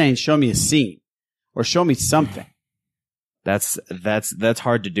 I'm just saying, show me a scene or show me something. That's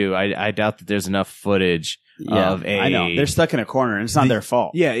hard to do. I doubt that there's enough footage of a. I know they're stuck in a corner, and it's not their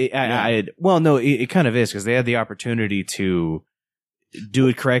fault. Yeah, it kind of is, because they had the opportunity to do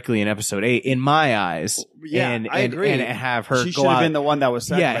it correctly in episode 8, in my eyes. Yeah, and, I agree. And have her. She go should have out, been the one that was.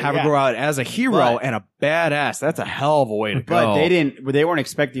 Have her go out as a hero and a badass. That's a hell of a way to go. But they weren't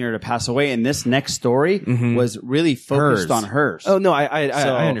expecting her to pass away, and this next story was really focused on hers. Oh no,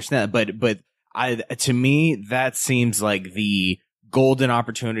 I understand that, but. To me, that seems like the golden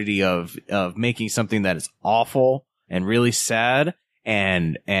opportunity of making something that is awful and really sad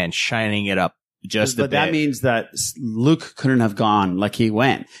and shining it up just a bit. But that means that Luke couldn't have gone like he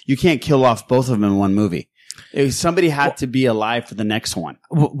went. You can't kill off both of them in one movie. Somebody had to be alive for the next one.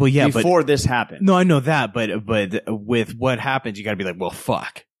 Well, yeah, before this happened. No, I know that, but with what happens, you got to be like, well,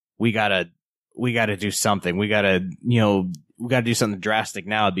 fuck, we gotta do something. We gotta do something drastic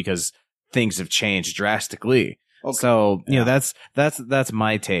now, because things have changed drastically. Okay. So, that's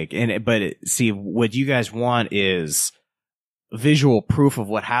my take. But see, what you guys want is visual proof of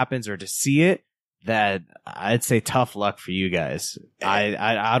what happens, or to see it. That I'd say tough luck for you guys.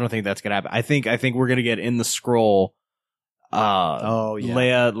 I don't think that's gonna happen. I think we're gonna get in the scroll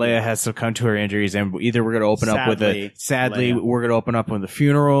Leia has succumbed to her injuries, and either we're going to open up with Leia. we're going to open up with a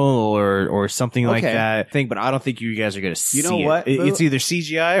funeral or something like that thing. But I don't think you guys are going to see know what, it. Boo? It's either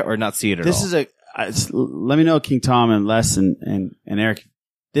CGI or not see it at all. This is let me know, King Tom and Les and Eric.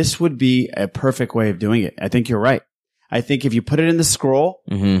 This would be a perfect way of doing it. I think you're right. I think if you put it in the scroll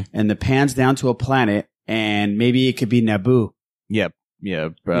and the pans down to a planet, and maybe it could be Naboo. Yep. Yeah.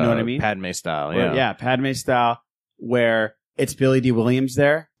 You know what I mean? Padme style. Yeah. Padme style, where it's Billy D. Williams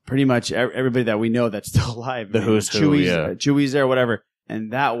there. Pretty much everybody that we know that's still alive. The who's who, Chewie's there, whatever.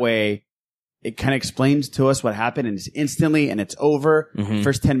 And that way, it kind of explains to us what happened, and it's instantly, and it's over.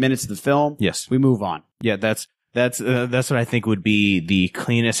 First 10 minutes of the film. Yes. We move on. Yeah, that's what I think would be the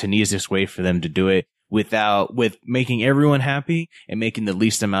cleanest and easiest way for them to do it with making everyone happy and making the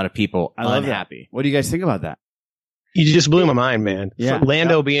least amount of people unhappy. What do you guys think about that? You just blew my mind, man. Yeah. For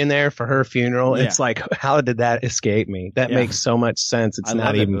Lando being there for her funeral, Yeah. it's like, how did that escape me? That makes so much sense. It's I not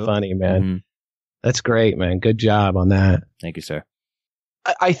love it, even Boo. funny, man. That's great, man. Good job on that. Thank you, sir.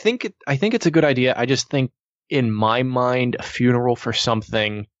 I think it's a good idea. I just think, in my mind, a funeral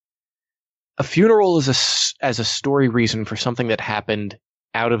is as a story reason for something that happened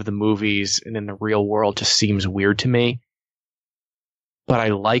out of the movies and in the real world just seems weird to me. But I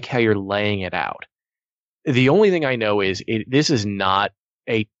like how you're laying it out. The only thing I know is this is not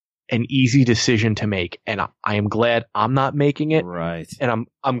an easy decision to make, and I am glad I'm not making it. Right. And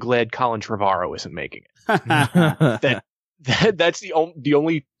I'm glad Colin Trevorrow isn't making it. That's the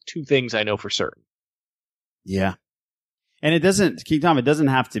only two things I know for certain. Yeah. And it doesn't, King Tom, it doesn't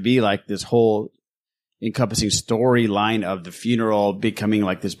have to be like this whole encompassing storyline of the funeral becoming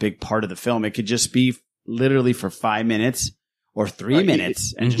like this big part of the film. It could just be literally for 5 minutes or 3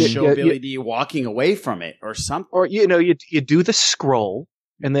 minutes and just show Billy D walking away from it or something. Or, you do the scroll,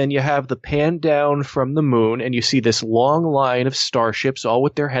 and then you have the pan down from the moon, and you see this long line of starships all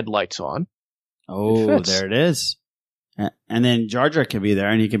with their headlights on. Oh, there it is. And then Jar Jar can be there,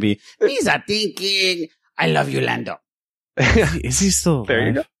 and he can be, he's a thinking, I love you, Lando. Is he still alive? There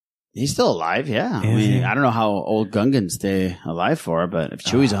you go. He's still alive, yeah. I mean, I don't know how old Gungans stay alive for, but if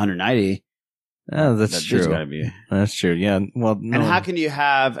Chewie's 190... Oh, that's true. Gotta be. That's true. Yeah. Well, no. And how can you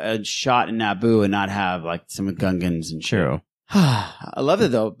have a shot in Naboo and not have like some Gungans and shit? True. I love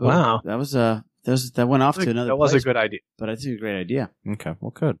it though. Wow. That went off to another. That was a place, good idea. but I think it's a great idea. Okay.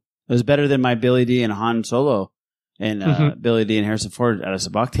 Well, good. It was better than my Billy D and Han Solo and Billy D and Harrison Ford at a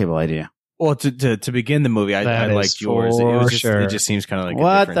sabacc table idea. Well, to begin the movie, I liked yours. It just seems kind of like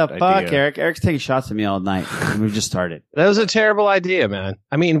what a the different fuck, idea. Eric? Eric's taking shots at me all night. We've just started. That was a terrible idea, man.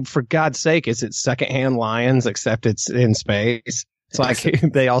 I mean, for God's sake, it's secondhand lions, except it's in space. It's like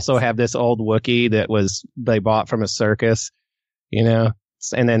they also have this old Wookiee that they bought from a circus, and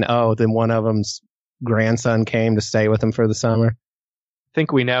then one of them's grandson came to stay with them for the summer. I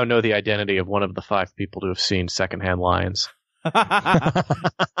think we now know the identity of one of the 5 people to have seen Secondhand Lions. Yeah,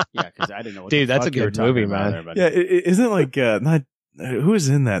 because I didn't know. Dude, that's a good movie, man. Yeah, isn't like not who's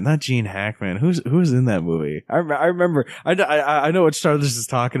in that? Not Gene Hackman. Who's in that movie? I remember. I know what Star this is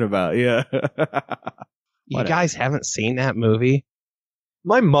talking about. Yeah. You guys haven't seen that movie?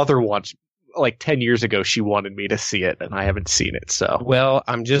 My mother watched, like 10 years ago, she wanted me to see it, and I haven't seen it. So, well,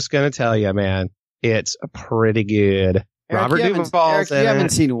 I'm just gonna tell you, man, it's pretty good. Eric, Robert Duvall's in it. You haven't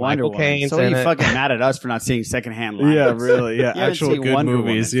seen Wonder Michael Woman, Caine's so you in it. fucking mad at us for not seeing Secondhand Lions. Yeah, really. Yeah, You haven't actual seen good Wonder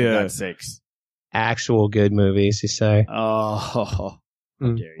movies. Woman, for Yeah. God's sakes. Actual good movies, you say? Oh,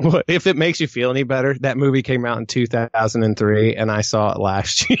 Well, if it makes you feel any better, that movie came out in 2003, and I saw it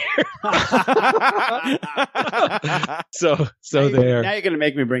last year. so there. Now you're gonna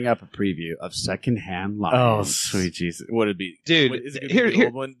make me bring up a preview of Secondhand Oh, Lions. sweet Jesus! Would it be, dude? Is it gonna be the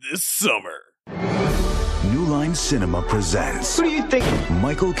old one this summer? New Line Cinema presents. What do you think?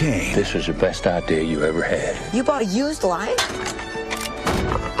 Michael Caine. This was the best idea you ever had. You bought a used lion?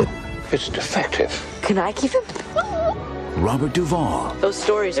 It's defective. Can I keep him? Robert Duvall. Those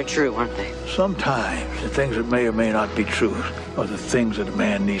stories are true, aren't they? Sometimes the things that may or may not be true are the things that a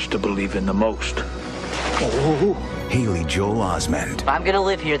man needs to believe in the most. Haley Joel Osment. If I'm gonna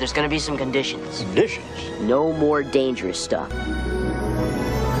live here, there's gonna be some conditions. Conditions? No more dangerous stuff.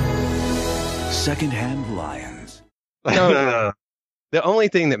 Secondhand Lions. No. The only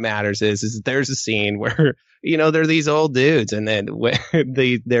thing that matters is there's a scene where, they're these old dudes, and then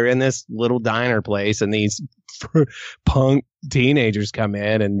they're in this little diner place, and these punk teenagers come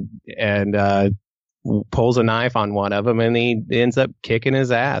in and pulls a knife on one of them, and he ends up kicking his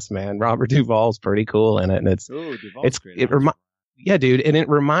ass, man. Robert Duvall's pretty cool in it, and yeah, dude, and it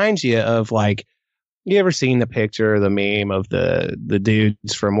reminds you of, like, you ever seen the picture or the meme of the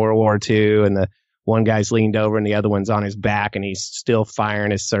dudes from World War II and one guy's leaned over and the other one's on his back, and he's still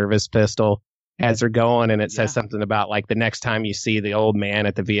firing his service pistol as they're going. And it says something about like the next time you see the old man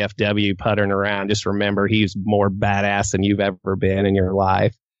at the VFW puttering around, just remember he's more badass than you've ever been in your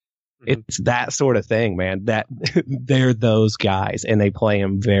life. It's that sort of thing, man. That they're those guys, and they play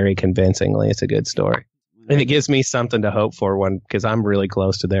them very convincingly. It's a good story, and it gives me something to hope for because I'm really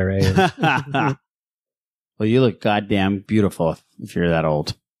close to their age. Well, you look goddamn beautiful if you're that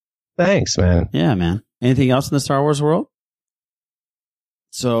old. Thanks, man. Yeah, man. Anything else in the Star Wars world?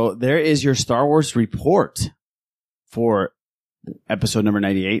 So there is your Star Wars report for episode number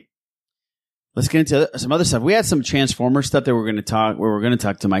 98. Let's get into some other stuff. We had some Transformer stuff that we're going to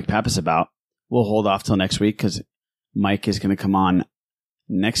talk to Mike Pappas about. We'll hold off till next week because Mike is going to come on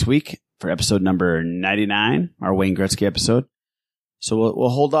next week for episode number 99, our Wayne Gretzky episode. So we'll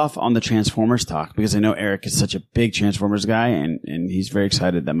hold off on the Transformers talk because I know Eric is such a big Transformers guy and he's very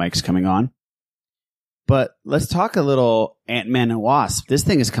excited that Mike's coming on. But let's talk a little Ant-Man and Wasp. This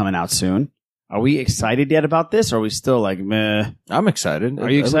thing is coming out soon. Are we excited yet about this? Or are we still like, meh? I'm excited.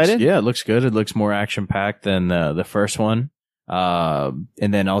 Are you excited? It looks good. It looks more action-packed than the first one. And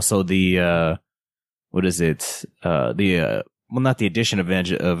then also the, what is it? Well, not the addition of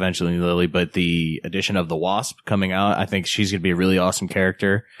Evangeline Lilly, but the addition of the Wasp coming out. I think she's going to be a really awesome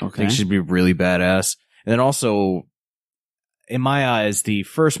character. Okay. I think she'd be really badass. And then also, in my eyes, the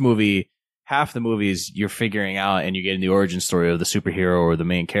first movie, half the movies you're figuring out and you're getting the origin story of the superhero or the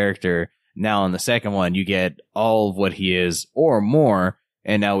main character. Now in the second one, you get all of what he is or more.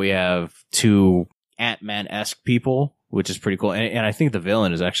 And now we have two Ant-Man-esque people, which is pretty cool. And I think the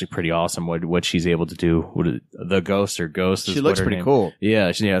villain is actually pretty awesome. What she's able to do, the Ghost. She looks pretty cool. Yeah,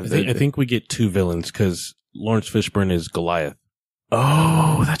 I think we get two villains because Lawrence Fishburne is Goliath.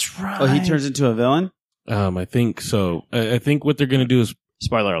 Oh, that's right. Oh, he turns into a villain? I think so. I think what they're going to do is,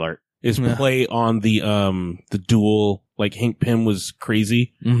 spoiler alert, is play on the dual. Like Hank Pym was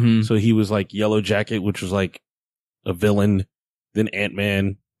crazy, so he was like Yellow Jacket, which was like a villain. Then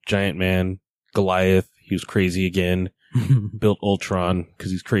Ant-Man, Giant Man, Goliath. He was crazy again. Built Ultron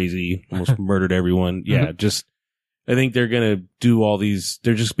because he's crazy. Almost murdered everyone. Yeah, I think they're gonna do all these.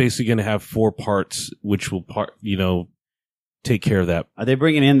 They're just basically gonna have 4 parts, which will take care of that. Are they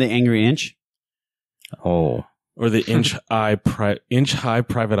bringing in the Angry Inch? Oh, or the Inch High Private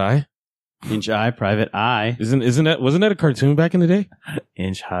Eye. Inch Eye Private Eye. Wasn't that a cartoon back in the day?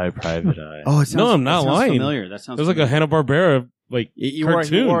 Inch High Private Eye. Oh, it sounds, no, I'm not lying. Familiar. That sounds. It was like a Hanna-Barbera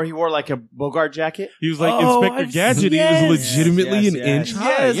cartoon. He wore like a Bogart jacket. He was like Inspector Gadget. Yes. He was legitimately an inch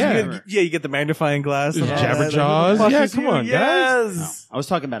high. Yes. You get the magnifying glass. Jabberjaws. Yeah, come on, guys. No, I was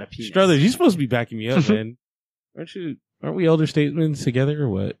talking about a penis. Struthers, you're supposed to be backing me up, man. Aren't we elder statesmen together or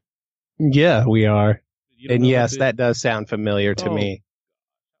what? Yeah, we are. And yes, that does sound familiar to me.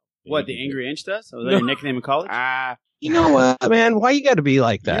 What, the Angry Inch does? Was that your nickname in college? You know what, man? Why you got to be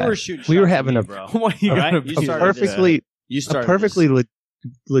like that? You were shooting. We were having bro. Why you got a perfectly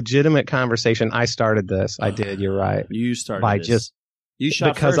legitimate conversation. I started this. I did. You're right. You started. You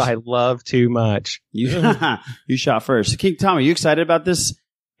shot because first. I love too much. You shot first. King Tom, are you excited about this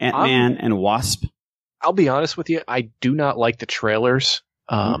Ant-Man and Wasp? I'll be honest with you. I do not like the trailers.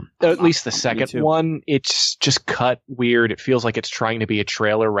 At least the second one, it's just cut weird. It feels like it's trying to be a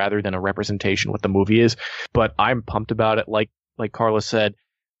trailer rather than a representation of what the movie is. But I'm pumped about it. Like Carla said,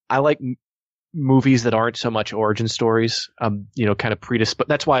 I like movies that aren't so much origin stories. Kind of predisposed.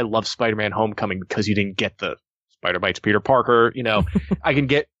 That's why I love Spider-Man: Homecoming, because you didn't get the Spider bites Peter Parker. I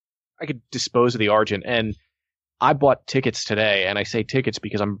could dispose of the origin. And I bought tickets today, and I say tickets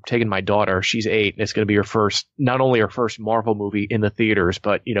because I'm taking my daughter. She's 8, and it's going to be not only her first Marvel movie in the theaters,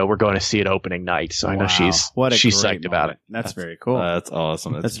 but we're going to see it opening night. So I know she's psyched about it. That's very cool. That's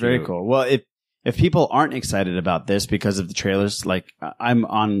awesome. That's very cool. Well, if people aren't excited about this because of the trailers, like I'm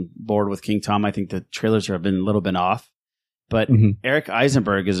on board with King Tom. I think the trailers have been a little bit off. But Eric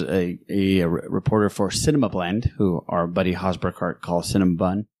Eisenberg is a reporter for Cinema Blend, who our buddy Hosberg calls Cinema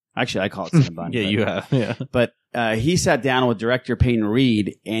Bun. Actually, I call it Cinema Bun. Yeah, you have. Yeah. But he sat down with director Peyton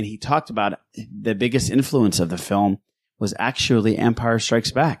Reed, and he talked about the biggest influence of the film was actually Empire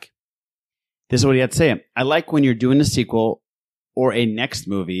Strikes Back. This is what he had to say. I like when you're doing a sequel or a next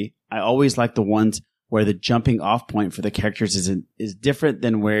movie, I always like the ones where the jumping off point for the characters is different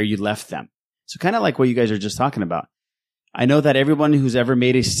than where you left them. So kind of like what you guys are just talking about. I know that everyone who's ever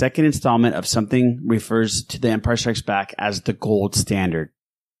made a second installment of something refers to The Empire Strikes Back as the gold standard.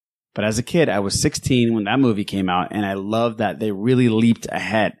 But as a kid, I was 16 when that movie came out, and I love that they really leaped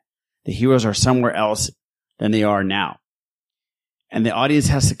ahead. The heroes are somewhere else than they are now. And the audience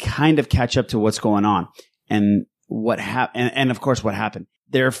has to kind of catch up to what's going on and what happened. And of course, what happened.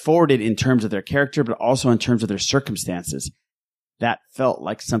 they're forwarded in terms of their character, but also in terms of their circumstances. That felt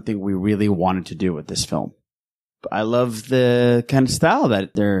like something we really wanted to do with this film. But I love the kind of style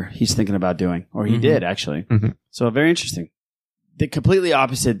that he's thinking about doing, or he did actually. So very interesting. The completely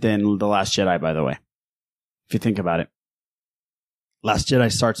opposite than The Last Jedi, by the way. If you think about it. Last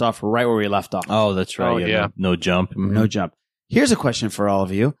Jedi starts off right where we left off. Oh, that's right. Oh, yeah. No jump. No jump. Here's a question for all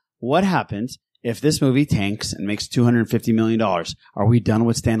of you. What happens if this movie tanks and makes $250 million? Are we done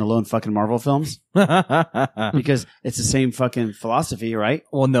with standalone fucking Marvel films? Because it's the same fucking philosophy, right?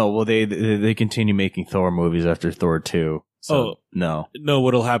 Well, no. Well, they continue making Thor movies after Thor 2. So, no. No,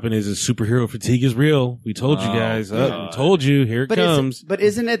 what'll happen is superhero fatigue is real. We told you guys. We told you. Here it comes. But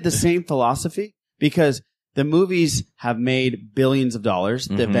isn't it the same philosophy? Because the movies have made billions of dollars,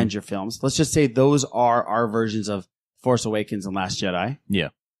 the Avenger films. Let's just say those are our versions of Force Awakens and Last Jedi. Yeah.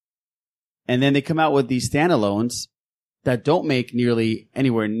 And then they come out with these standalones that don't make nearly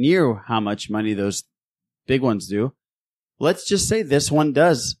anywhere near how much money those big ones do. Let's just say this one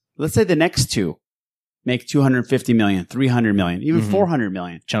does. Let's say the next two make 250 million, 300 million, even 400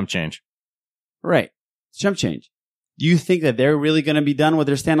 million. Chump change. Right. Chump change. Do you think that they're really going to be done with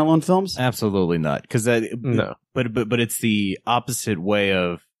their standalone films? Absolutely not. Because No. But it's the opposite way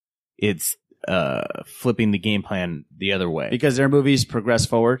of it's flipping the game plan the other way. Because their movies progress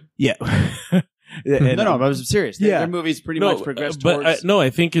forward? Yeah. No, I was serious. Yeah. Their movies pretty much progress towards... I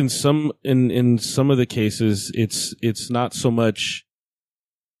think in some of the cases, it's not so much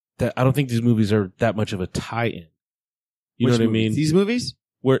that I don't think these movies are that much of a tie-in. You know what I mean? These movies?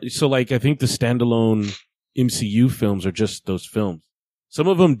 I think the standalone MCU films are just those films. Some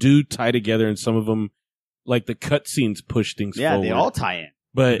of them do tie together, and some of them, like the cutscenes, push things forward. Yeah, they all tie in.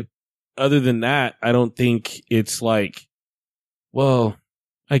 But other than that, I don't think it's like, well,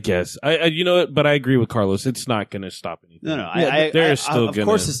 I guess but I agree with Carlos. It's not going to stop anything. No, they're still of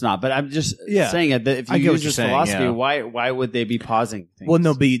course it's not. But I'm just saying that if you use this philosophy, why would they be pausing things? Well,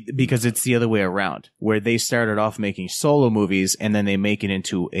 no, because it's the other way around, where they started off making solo movies and then they make it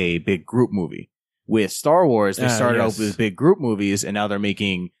into a big group movie. With Star Wars, they started out with big group movies, and now they're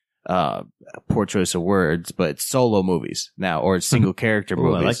making poor choice of words, but solo movies now, or single character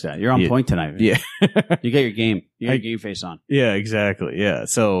movies. I like that. You're on point tonight. Yeah. You got your game. You got your game face on. Yeah, exactly. Yeah.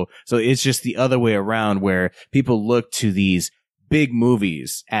 So it's just the other way around, where people look to these big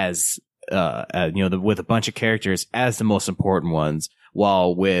movies as, with a bunch of characters as the most important ones,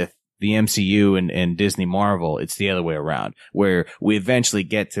 while with the MCU and Disney Marvel, it's the other way around, where we eventually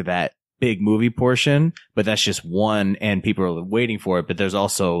get to that big movie portion, but that's just one, and people are waiting for it. But there's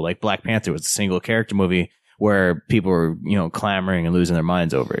also, like, Black Panther was a single character movie where people are, clamoring and losing their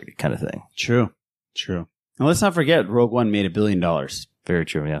minds over it, kind of thing. True. And let's not forget, Rogue One made $1 billion. Very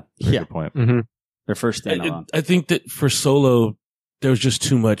true. Yeah. Very good point. Their first standalone. I think that for Solo, there was just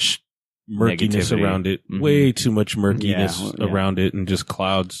too much murkiness Negativity. around it. Way too much murkiness around it, and just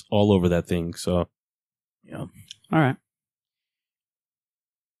clouds all over that thing. So, yeah. All right.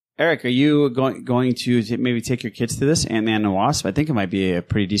 Eric, are you going to maybe take your kids to this, Ant-Man and the Wasp? I think it might be a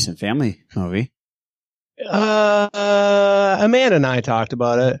pretty decent family movie. Amanda and I talked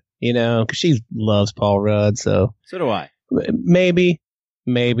about it, because she loves Paul Rudd, so do I. Maybe.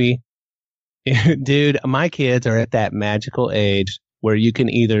 Dude, my kids are at that magical age where you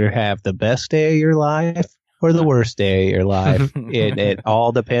can either have the best day of your life or the worst day of your life. It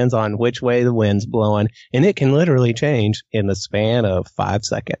all depends on which way the wind's blowing, and it can literally change in the span of 5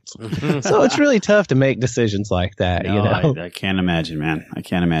 seconds. So it's really tough to make decisions like that. I can't imagine, man. I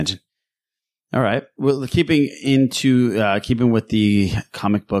can't imagine. All right. Well, keeping with the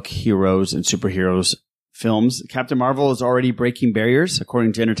comic book heroes and superheroes films, Captain Marvel is already breaking barriers.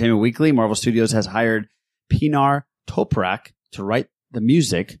 According to Entertainment Weekly, Marvel Studios has hired Pinar Toprak to write the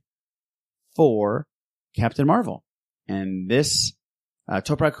music for Captain Marvel. And this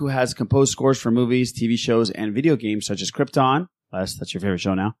Toprak, who has composed scores for movies, TV shows, and video games such as Krypton. That's your favorite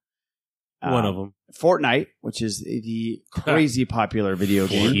show now. One of them. Fortnite, which is the crazy popular video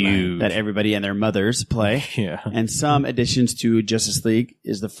game that everybody and their mothers play. Yeah. And some additions to Justice League,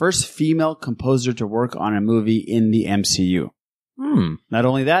 is the first female composer to work on a movie in the MCU. Not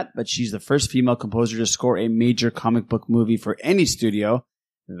only that, but she's the first female composer to score a major comic book movie for any studio.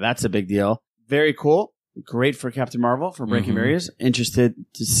 That's a big deal. Very cool. Great for Captain Marvel for breaking barriers. Interested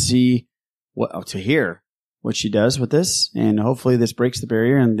to hear what she does with this, and hopefully this breaks the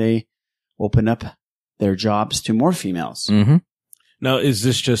barrier and they open up their jobs to more females. Now, is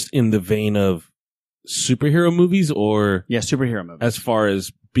this just in the vein of superhero movies, or superhero movies? As far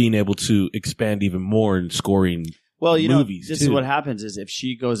as being able to expand even more and scoring, movies. This is what happens: is if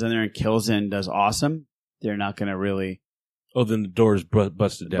she goes in there and kills and does awesome, they're not going to really Oh, then the door's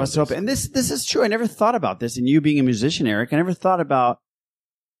busted down. Busted open. And this is true. I never thought about this. And you being a musician, Eric, I never thought about,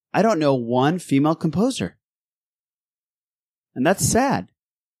 I don't know one female composer. And that's sad.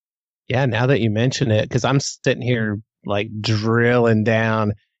 Yeah, now that you mention it, because I'm sitting here like drilling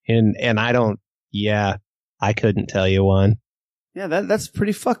down and I couldn't tell you one. Yeah, that's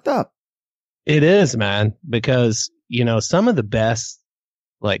pretty fucked up. It is, man, because, some of the best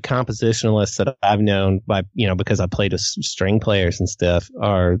like compositionalists that I've known because I played with string players and stuff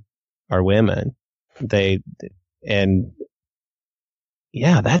are women. That's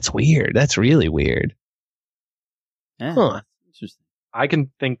weird. That's really weird. Yeah. Huh. Interesting. I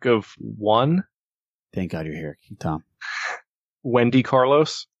can think of one. Thank God you're here, Tom. Wendy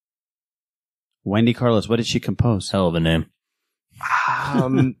Carlos. Wendy Carlos. What did she compose? Hell of a name.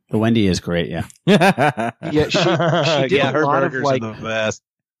 The Wendy is great. Yeah. Yeah. She did a her lot of burgers like. are the best.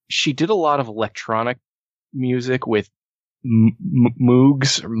 She did a lot of electronic music with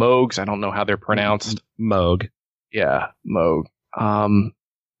Moogs or Moogs. I don't know how they're pronounced. Moog. Yeah, Moog.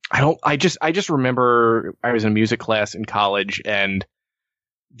 I just remember I was in music class in college and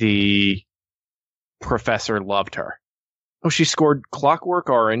the professor loved her. Oh, she scored Clockwork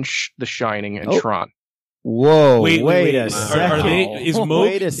Orange, The Shining, and Tron. Whoa! Wait a second. Is Moog?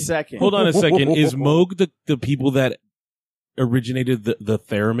 Wait a second. Hold on a second. Is Moog the people that originated the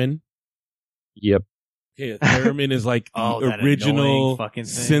theremin? Yep. Okay, a theremin is like the that original annoying fucking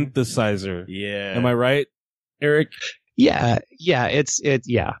thing. synthesizer. Yeah. Am I right, Eric? Yeah. It's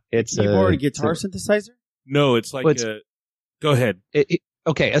Keyboard, guitar synthesizer? No, it's like go ahead.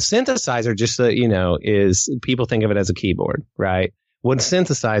 Okay, a synthesizer, just so you know, is people think of it as a keyboard, right? What a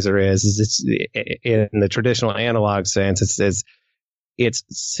synthesizer is it's in the traditional analog sense, it's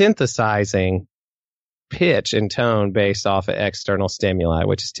synthesizing pitch and tone based off of external stimuli,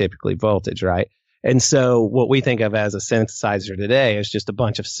 which is typically voltage, right? And so what we think of as a synthesizer today is just a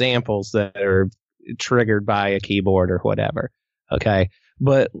bunch of samples that are triggered by a keyboard or whatever. Okay.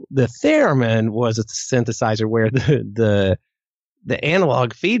 But the theremin was a synthesizer where the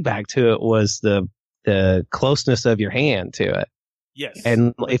analog feedback to it was the closeness of your hand to it. Yes.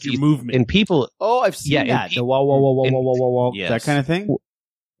 And like if your you movement. and people, I've seen that. The whoa, whoa, whoa, whoa, whoa, whoa, whoa, yes. that kind of thing.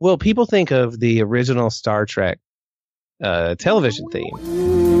 well, people think of the original Star Trek television theme.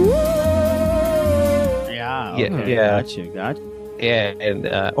 Yeah. Yeah, Okay. yeah. Gotcha. Yeah, and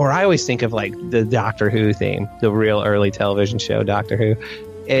or I always think of like the Doctor Who theme, the real early television show Doctor Who.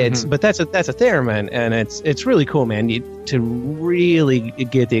 But that's a theremin, and it's really cool, man. To really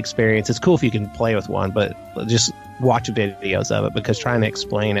get the experience, it's cool if you can play with one, but just watch videos of it because trying to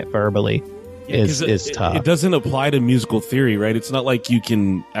explain it verbally is tough. It doesn't apply to musical theory, right? It's not like you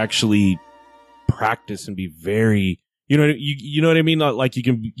can actually practice and be very, you know what I mean? Not like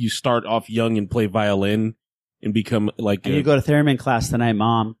you start off young and play violin and become like And you go to theremin class tonight,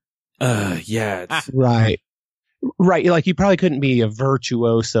 Mom. Yeah, it's, right. Like you probably couldn't be a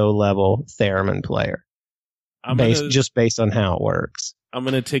virtuoso level theremin player just based on how it works. I'm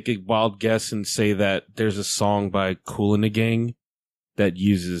going to take a wild guess and say that there's a song by Kool and the Gang that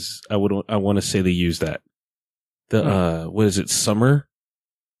uses, I want to say they use that. What is it? September.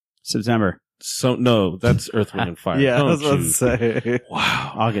 So, no, that's Earth, Wind and Fire. Yeah, Oh, I was about to shoot. say.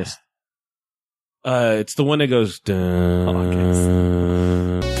 Wow. August. It's the one that goes,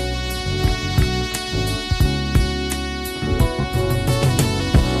 dun,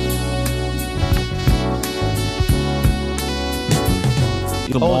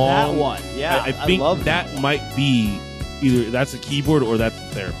 that one. Yeah. I think love that might be either that's a keyboard or that's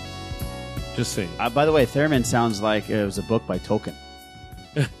a theremin. Just saying. By the way, theremin sounds like it was a book by Tolkien.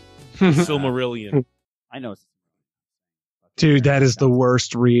 Silmarillion. I know. Dude, that is the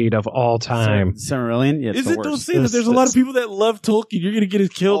worst read of all time. Silmarillion? Yeah, it's Is the it? worst. Don't say that. There's a lot of people that love Tolkien. You're going to get us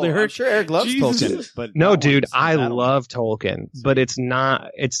killed. I'm sure Eric loves Jesus. Tolkien. But No, that dude, one's- I that one- love Tolkien, but it's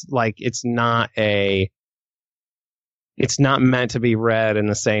not meant to be read in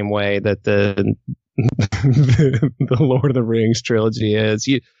the same way that the Lord of the Rings trilogy is.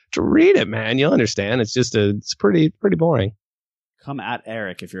 You to read it, man, you'll understand. It's just it's pretty boring. Come at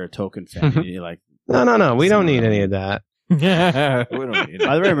Eric if you're a Tolkien fan. You're like, No, we don't need any of that. Yeah, we don't need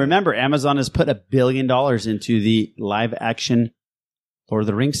by the way, remember, Amazon has put $1 billion into the live action Lord of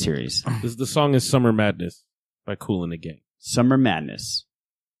the Rings series. The song is Summer Madness by Kool and the Gang. Summer Madness.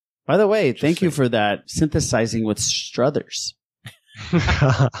 By the way, thank you for that synthesizing with Struthers.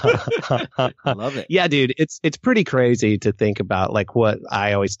 Love it. Yeah, dude, it's pretty crazy to think about like what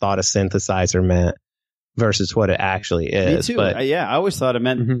I always thought a synthesizer meant versus what it actually is. Me too. But I always thought it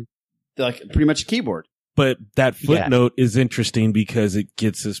meant like pretty much a keyboard. But that footnote is interesting because it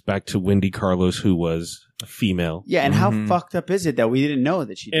gets us back to Wendy Carlos, who was a female. Yeah, and how fucked up is it that we didn't know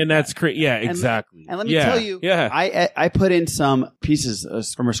that she did And that's crazy. Yeah, exactly. And let me tell you, I put in some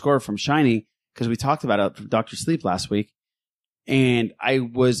pieces from her score from Shining because we talked about it from Dr. Sleep last week. And I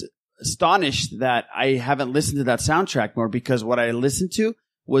was astonished that I haven't listened to that soundtrack more because what I listened to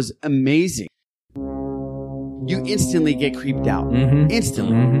was amazing. You instantly get creeped out.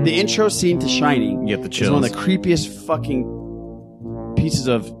 Instantly. The intro scene to Shining you get the is chills. one of the creepiest fucking pieces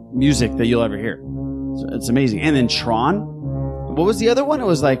of music that you'll ever hear. It's amazing. And then Tron. What was the other one?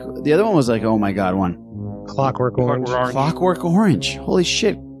 The other one was like, oh my God, one. Clockwork Orange. Clockwork Orange. Holy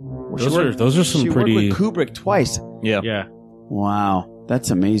shit. Those are some she pretty. worked with Kubrick twice. Yeah. Wow.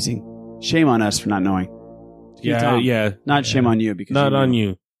 That's amazing. Shame on us for not knowing. Yeah. Not shame on you because Not on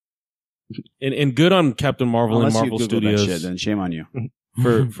you. And good on Captain Marvel Unless and Marvel you Google Studios that shit, then shame on you.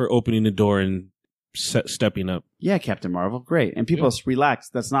 for opening the door and stepping up. Yeah, Captain Marvel, great. And people relax.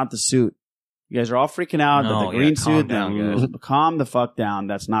 That's not the suit. You guys are all freaking out. No, the green calm suit. down, Now, guys. calm the fuck down.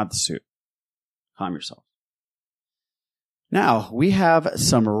 That's not the suit. Calm yourself. Now we have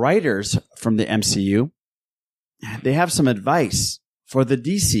some writers from the MCU. They have some advice for the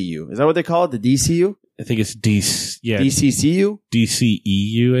DCU. Is that what they call it? The DCU? I think it's DCCU?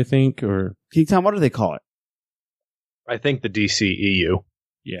 DCEU, I think, or King Tom, what do they call it? I think the DCEU.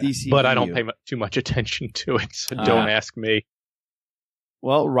 Yeah. DCEU. But I don't pay too much attention to it, so don't ask me.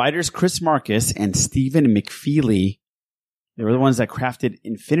 Well, writers Chris Marcus and Stephen McFeely, they were the ones that crafted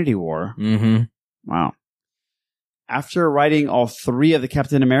Infinity War. Mm-hmm. Wow. After writing all 3 of the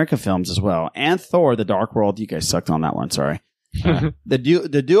Captain America films as well, and Thor, The Dark World, you guys sucked on that one, sorry.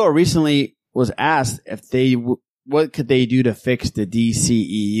 The duo recently was asked if what could they do to fix the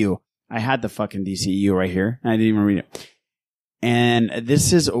DCEU. I had the fucking DCEU right here, and I didn't even read it. And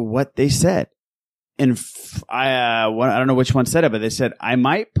this is what they said. And I don't know which one said it, but they said, I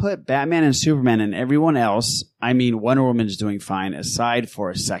might put Batman and Superman and everyone else, I mean Wonder Woman is doing fine, aside for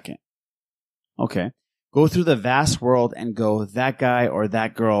a second. Okay. Go through the vast world and go, that guy or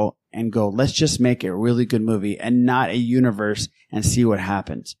that girl, and go, let's just make a really good movie and not a universe and see what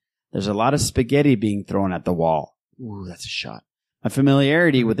happens. There's a lot of spaghetti being thrown at the wall. Ooh, that's a shot. My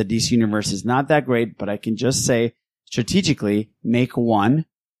familiarity with the DC universe is not that great, but I can just say, strategically, make one,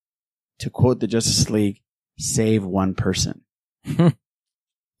 to quote the Justice League, save one person. So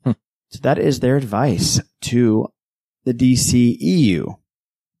that is their advice to the DCEU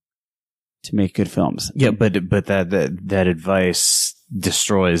to make good films. Yeah, but that advice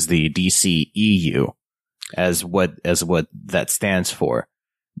destroys the DCEU as what that stands for.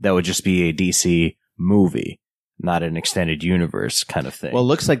 That would just be a DC movie, not an extended universe kind of thing. Well, it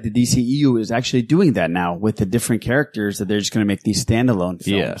looks like the DCEU is actually doing that now with the different characters that they're just going to make these standalone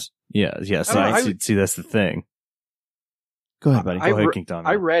films. Yeah. So see, that's the thing. Go ahead, buddy. Go ahead, King Tom.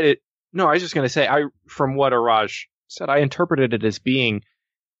 I read it. No, I was just going to say, from what Araj said, I interpreted it as being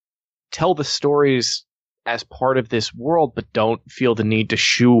tell the stories as part of this world, but don't feel the need to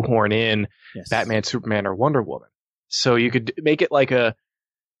shoehorn in Batman, Superman, or Wonder Woman. So you could make it like a,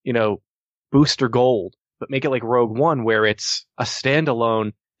 Booster Gold, but make it like Rogue One, where it's a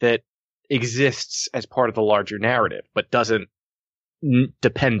standalone that exists as part of the larger narrative, but doesn't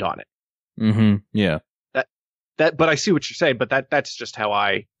depend on it. Mm-hmm. Yeah. But I see what you're saying, but that's just how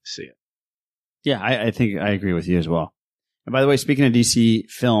I see it. Yeah, I think I agree with you as well. And by the way, speaking of DC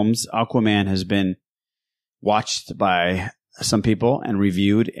films, Aquaman has been watched by some people and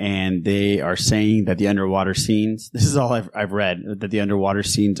reviewed, and they are saying that the underwater scenes, this is all I've read, that the underwater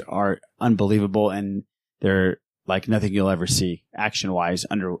scenes are unbelievable and they're like nothing you'll ever see action-wise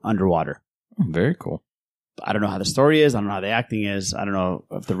underwater. Very cool. I don't know how the story is. I don't know how the acting is. I don't know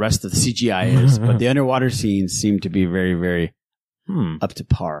if the rest of the CGI is, but the underwater scenes seem to be very, very up to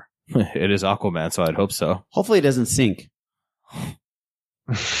par. It is Aquaman, so I'd hope so. Hopefully it doesn't sink.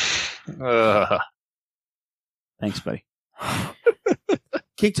 Thanks, buddy.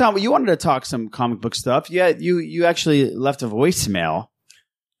 King Tom, you wanted to talk some comic book stuff. You actually left a voicemail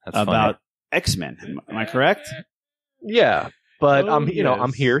about X-Men. Am I correct? Yeah, but I'm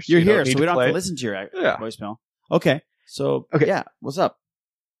here. So You're here, so we don't have to it. listen to your voicemail. Okay. So, yeah, what's up?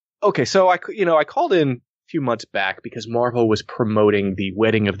 Okay, so I called in a few months back because Marvel was promoting the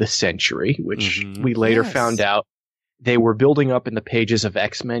Wedding of the Century, which we later found out they were building up in the pages of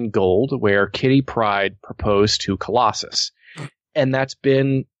X-Men Gold, where Kitty Pryde proposed to Colossus. And that's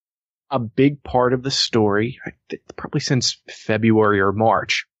been a big part of the story, probably since February or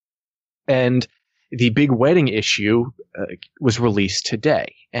March. And the big wedding issue was released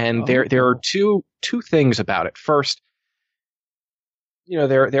today. And there are two things about it. First,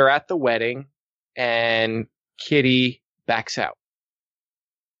 they're at the wedding, and Kitty backs out.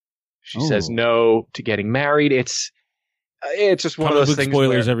 She says no to getting married. It's just one Comic of those book things.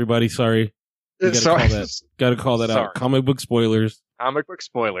 Spoilers, everybody. Sorry. Gotta call that Sorry. out. Comic book spoilers. Comic book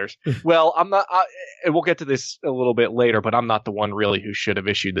spoilers. Well, I'm not, and we'll get to this a little bit later, but I'm not the one really who should have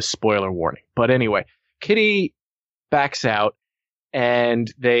issued the spoiler warning. But anyway, Kitty backs out,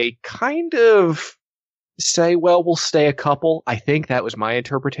 and they kind of say, well, we'll stay a couple. I think that was my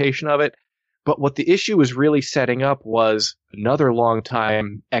interpretation of it. But what the issue was really setting up was another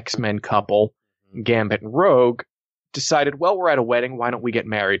longtime X-Men couple, Gambit and Rogue, decided, well, we're at a wedding. Why don't we get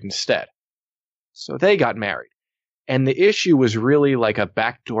married instead? So they got married. And the issue was really like a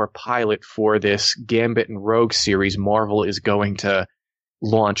backdoor pilot for this Gambit and Rogue series Marvel is going to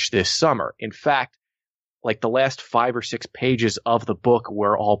launch this summer. In fact, like the last 5 or 6 pages of the book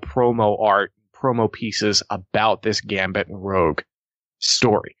were all promo art, promo pieces about this Gambit and Rogue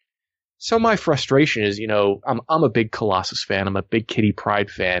story. So my frustration is, I'm a big Colossus fan. I'm a big Kitty Pryde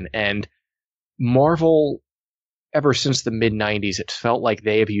fan. And Marvel, ever since the mid-90s, it felt like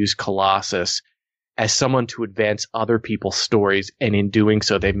they have used Colossus as someone to advance other people's stories. And in doing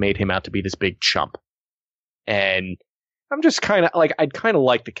so, they've made him out to be this big chump. And I'm just kind of like, I'd kind of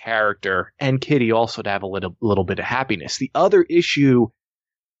like the character and Kitty also to have a little bit of happiness. The other issue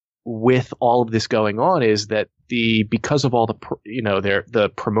with all of this going on is that because of all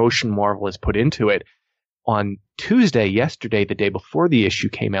the promotion Marvel has put into it, on Tuesday, yesterday, the day before the issue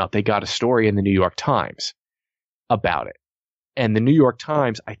came out, they got a story in the New York Times about it. And the New York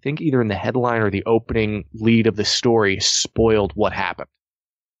Times, I think either in the headline or the opening lead of the story, spoiled what happened.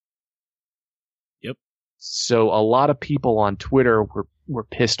 Yep. So a lot of people on Twitter were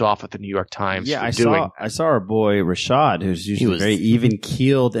pissed off at the New York Times. Yeah, for I saw our boy Rashad, who's usually a very even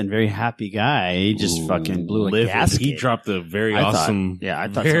keeled and very happy guy. He just fucking blew a gasket. He dropped a very I awesome.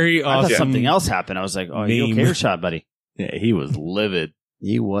 thought something else happened. I was like, "Oh, you okay, Rashad, buddy?" Yeah, he was livid.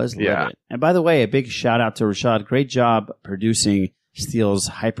 He was livid. Yeah. And by the way, a big shout out to Rashad. Great job producing Steele's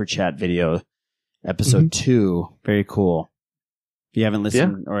Hyper Chat video, episode 2. Very cool. If you haven't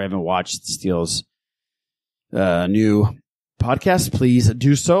listened or haven't watched Steele's new podcast, please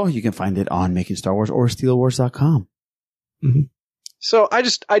do so. You can find it on Making Star Wars or SteelWars.com. Mm-hmm. So I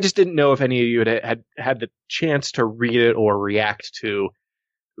just didn't know if any of you had the chance to read it or react to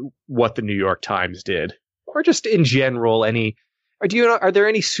what the New York Times did, or just in general are there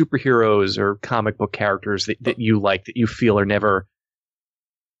any superheroes or comic book characters that you like that you feel are never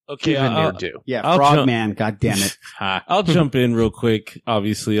given their due? Yeah, Frogman, goddammit. I'll jump in real quick,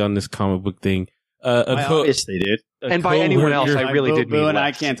 obviously, on this comic book thing. Obviously, dude. And by anyone else, I really did mean Boo and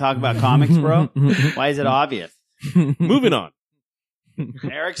I can't talk about comics, bro. Why is it obvious? Moving on.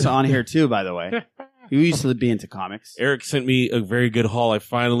 Eric's on here too, by the way. You used to be into comics. Eric sent me a very good haul. I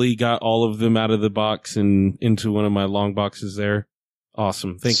finally got all of them out of the box and into one of my long boxes there.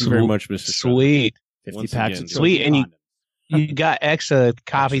 Awesome. Thank you very much, Mr. Sweet. 50 packs of sweet. And you got extra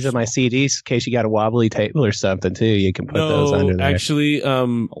copies of my CDs in case you got a wobbly table or something too. You can put those under there. Actually,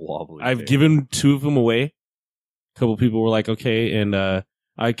 I've given 2 of them away. A couple people were like, okay, and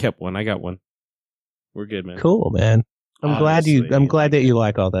I kept one. I got one. We're good, man. Cool, man. I'm glad that you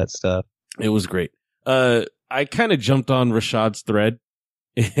like all that stuff. It was great. I kind of jumped on Rashad's thread,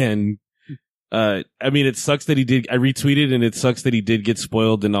 and I mean, it sucks that he did. I retweeted, and it sucks that he did get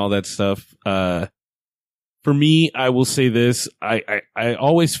spoiled and all that stuff. For me, I will say this: I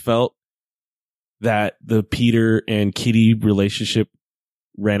always felt that the Peter and Kitty relationship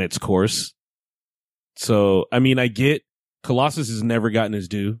ran its course. So, I mean, I get Colossus has never gotten his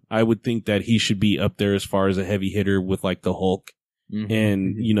due. I would think that he should be up there as far as a heavy hitter with like the Hulk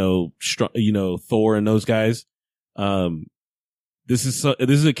and Thor and those guys. This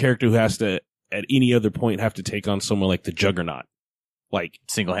is a character who has to at any other point have to take on someone like the Juggernaut, like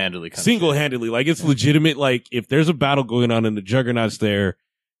single-handedly. Like it's legitimate. Like if there's a battle going on and the Juggernaut's there,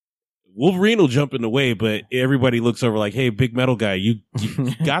 Wolverine will jump in the way, but everybody looks over like, hey, big metal guy, you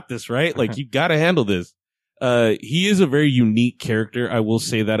got this, right? Like you got to handle this. He is a very unique character. I will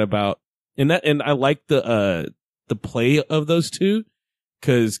say that about, and I like the play of those two,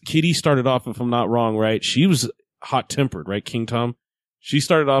 cause Kitty started off, if I'm not wrong, right? She was hot tempered, right? King Tom. She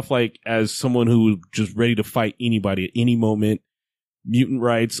started off like as someone who was just ready to fight anybody at any moment. Mutant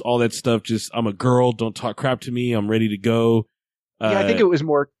rights, all that stuff. Just, I'm a girl. Don't talk crap to me. I'm ready to go. Yeah, I think it was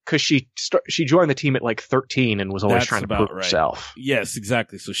more because she joined the team at like 13 and was always trying to prove herself. Yes,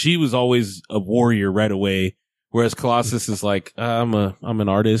 exactly. So she was always a warrior right away. Whereas Colossus is like, I'm an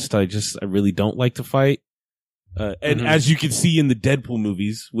artist. I really don't like to fight. And as you can see in the Deadpool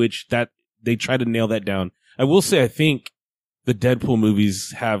movies, which that they try to nail that down. I will say, I think the Deadpool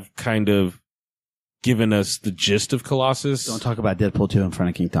movies have kind of given us the gist of Colossus. Don't talk about Deadpool 2 in front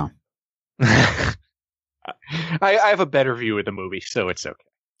of King Tom. I have a better view of the movie, so it's okay.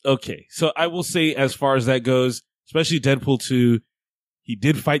 Okay, so I will say, as far as that goes, especially Deadpool 2, he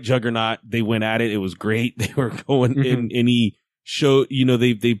did fight Juggernaut. They went at it. It was great. They were going in, and he showed,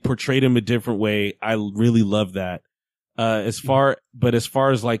 they portrayed him a different way. I really love that. As far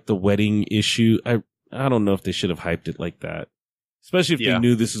as like the wedding issue, I don't know if they should have hyped it like that, especially if they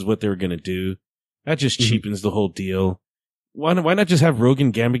knew this is what they were going to do. That just cheapens the whole deal. Why not just have Rogue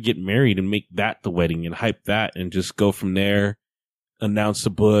and Gambit get married and make that the wedding and hype that and just go from there, announce the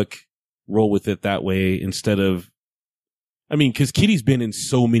book, roll with it that way instead of, because Kitty's been in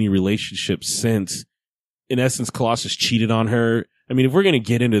so many relationships since, in essence, Colossus cheated on her. If we're going to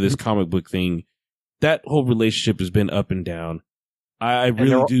get into this comic book thing, that whole relationship has been up and down. I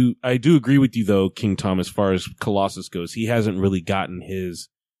do agree with you though, King Tom, as far as Colossus goes. He hasn't really gotten his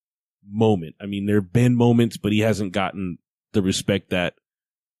moment. There have been moments, but he hasn't gotten the respect that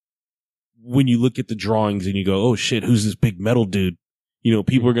when you look at the drawings and you go, oh shit, who's this big metal dude?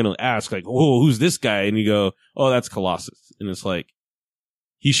 People are going to ask like, oh, who's this guy? And you go, oh, that's Colossus. And it's like,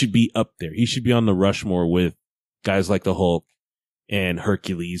 he should be up there. He should be on the Rushmore with guys like the Hulk and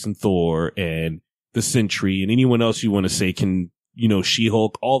Hercules and Thor and the Sentry and anyone else you want to say can,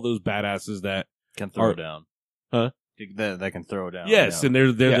 She-Hulk, all those badasses that can throw down. Huh? That can throw down. Yes, and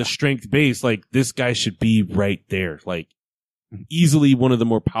they're the strength base. Like, this guy should be right there. Like, easily one of the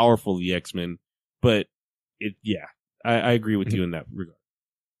more powerful of the X-Men. But I agree with you in that regard.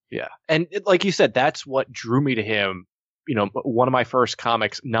 Yeah. And like you said, that's what drew me to him. One of my first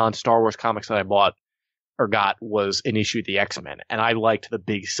comics, non-Star Wars comics that I bought or got was an issue of the X-Men. And I liked the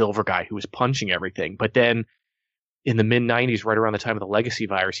big silver guy who was punching everything. But then in the mid-90s, right around the time of the Legacy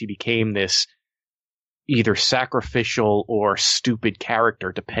virus, he became this either sacrificial or stupid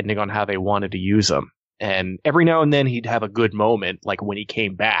character, depending on how they wanted to use him. And every now and then he'd have a good moment, like when he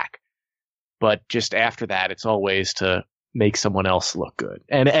came back. But just after that, it's always to make someone else look good.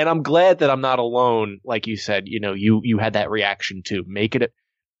 And I'm glad that I'm not alone. Like you said, you had that reaction too.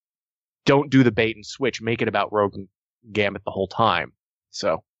 Don't do the bait and switch. Make it about Rogue and Gambit the whole time.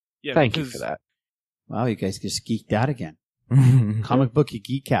 So thank you for that. Wow, you guys just geeked out again. Comic book, you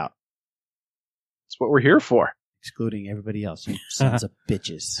geek out. That's what we're here for. Excluding everybody else, you sons of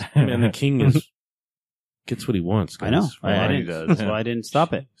bitches. Man, the king gets what he wants. Guys. I know. That's why I didn't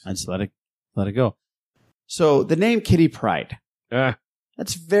stop it. I just let it go. So the name Kitty Pryde.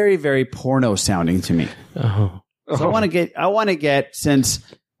 That's very, very porno sounding to me. Oh. So I want to get, since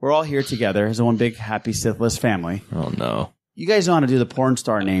we're all here together as one big happy Sithless family. Oh no. You guys want to do the porn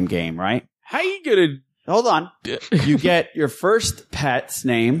star name game, right? How you gonna? Hold on. You get your first pet's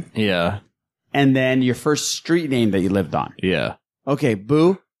name. Yeah. And then your first street name that you lived on. Yeah. Okay,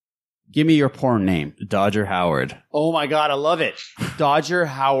 Boo, give me your porn name. Dodger Howard. Oh my God, I love it. Dodger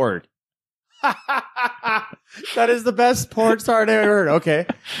Howard. That is the best porn star I've ever heard. Okay.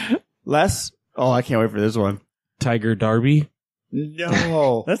 Les? Oh, I can't wait for this one. Tiger Darby?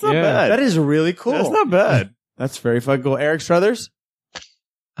 No. That's not bad. That is really cool. That's not bad. That's very fun. Go Eric Struthers?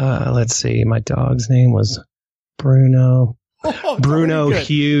 Let's see. My dog's name was Bruno. Oh, Bruno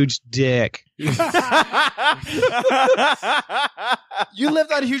Huge Dick. You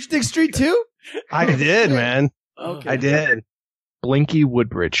lived on Huge Dick Street too? I did, man. Okay. I did. Blinky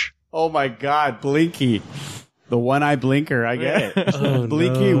Woodbridge. Oh my God, Blinky. The one-eye blinker, I get it. Oh,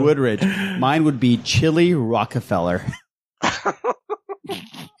 Blinky no. Woodridge. Mine would be Chili Rockefeller.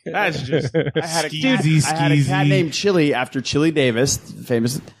 That's just I had a cat named Chili after Chili Davis,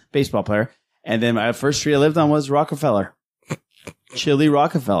 famous baseball player. And then my first street I lived on was Rockefeller. Chili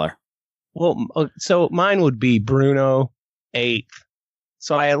Rockefeller. Well, so mine would be Bruno 8th.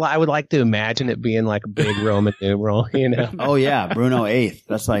 So I would like to imagine it being like a big Roman numeral, Oh yeah, Bruno 8th.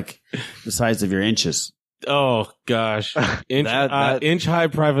 That's like the size of your inches. Oh gosh, inch high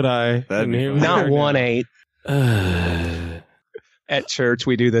private eye. Not 1/8. At church,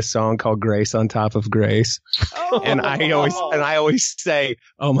 we do this song called "Grace on Top of Grace," and I always say,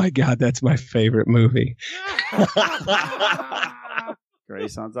 "Oh my God, that's my favorite movie."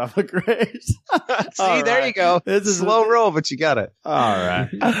 Grace on top of Grace. See, there you go. This is slow roll, but you got it. All right.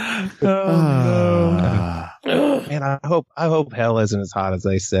 Man, I hope hell isn't as hot as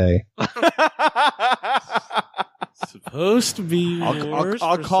they say. Supposed to be.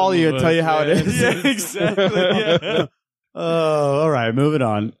 I'll call you and tell you how it is. Yeah, exactly. Yeah. Oh, all right. Moving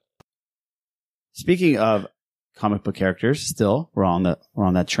on. Speaking of comic book characters, still we're on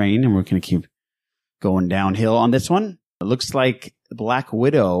that train, and we're going to keep going downhill on this one. It looks like the Black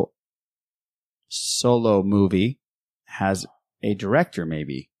Widow solo movie has a director.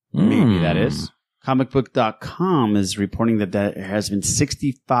 Maybe that is. Comicbook.com is reporting that there has been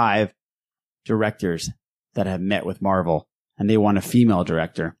 65 directors that have met with Marvel, and they want a female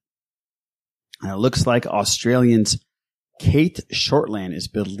director. And it looks like Australian's Kate Shortland is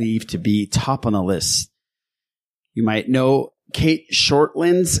believed to be top on the list. You might know Kate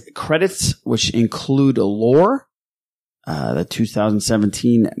Shortland's credits, which include Lore, the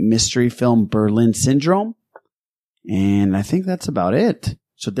 2017 mystery film Berlin Syndrome, and I think that's about it.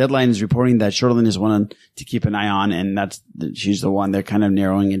 So Deadline is reporting that Shortland is one to keep an eye on, and she's the one they're kind of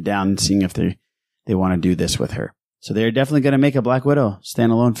narrowing it down and seeing if they want to do this with her. So they're definitely going to make a Black Widow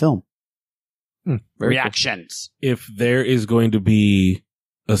standalone film. Reactions. If there is going to be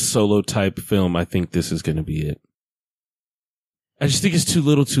a solo type film, I think this is going to be it. I just think it's too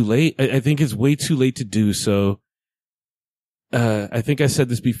little too late. I think it's way too late to do so. I think I said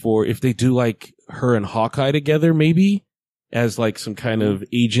this before. If they do like her and Hawkeye together, maybe as like some kind of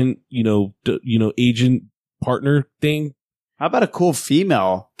agent, agent partner thing. How about a cool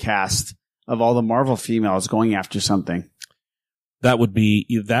female cast of all the Marvel females going after something? That would be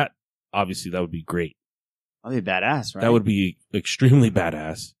that. Obviously, that would be great. That'd be badass, right? That would be extremely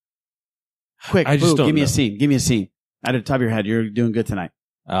badass. Quick, I just don't give me know. a scene. Give me a scene. Out of the top of your head, you're doing good tonight.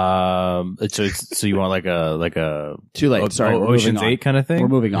 So you want like a Too late. Sorry, we're Ocean's moving on. 8 kind of thing? We're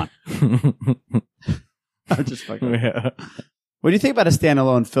moving on. I'm just fucking. Yeah. What do you think about a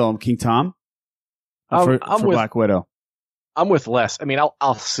standalone film, King Tom? For Black Widow. I'm with Les. I mean,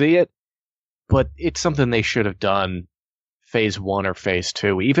 I'll see it, but it's something they should have done phase 1 or phase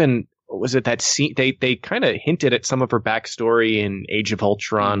 2. Even was it that scene? They kind of hinted at some of her backstory in Age of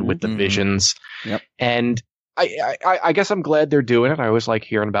Ultron with the visions. Yep. And I guess I'm glad they're doing it. I always like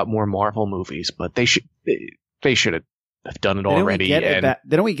hearing about more Marvel movies, but they should have done it already.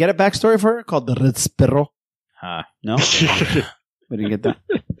 Didn't we get a backstory for her called the Red Sparrow? No? We didn't get that.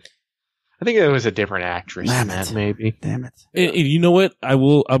 I think it was a different actress in that, maybe. Damn it. And you know what? I'm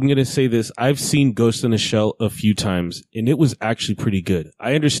going to say this. I've seen Ghost in the Shell a few times, and it was actually pretty good.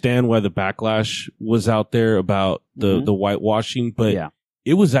 I understand why the backlash was out there about the whitewashing, but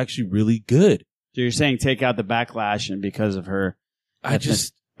it was actually really good. So you're saying take out the backlash, and because of her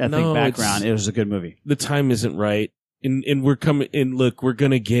ethnic background, it was a good movie. The time isn't right. And we're coming in. Look, we're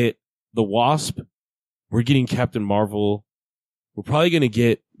going to get the Wasp. We're getting Captain Marvel. We're probably going to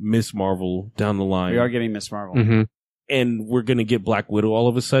get Miss Marvel down the line. We are getting Miss Marvel. Mm-hmm. And we're going to get Black Widow all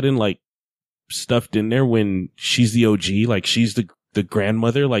of a sudden, like, stuffed in there when she's the OG. Like, she's the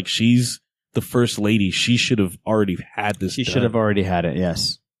grandmother. Like, she's the first lady. She should have already had this. She should have already had it,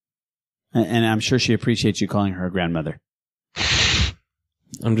 yes. And I'm sure she appreciates you calling her a grandmother.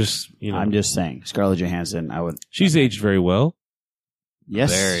 I'm just saying. Scarlett Johansson, She's aged very well.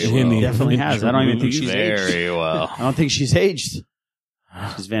 Yes, very she well. definitely has. I don't even think she's aged. Very well. I don't think she's aged.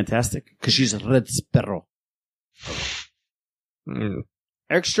 She's fantastic. Because she's a Red Sparrow.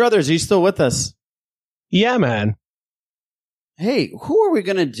 Eric Struthers, are you still with us? Yeah, man. Hey, who are we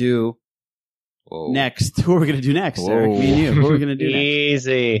going to do next? Who are we going to do next, Eric? Me and you. Who are we going to do next?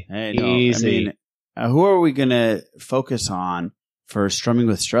 Easy. Hey, no, Easy. I mean, who are we going to focus on for Strumming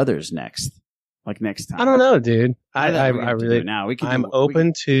with Struthers next? Like next time? I don't know, dude. I really now. I'm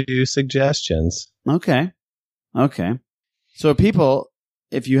open to suggestions. Okay. So people,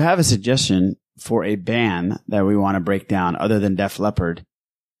 if you have a suggestion for a band that we want to break down other than Def Leppard,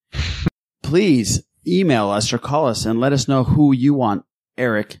 please email us or call us and let us know who you want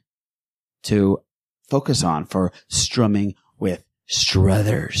Eric to focus on for Strumming with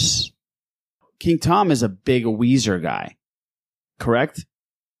Struthers. King Tom is a big Weezer guy, correct?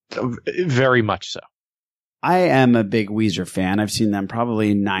 Very much so. I am a big Weezer fan. I've seen them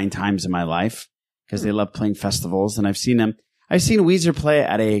probably 9 times in my life because they love playing festivals. And I've seen Weezer play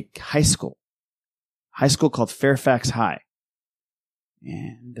at a high school called Fairfax High.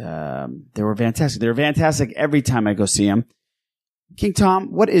 And they were fantastic. They were fantastic every time I go see them. King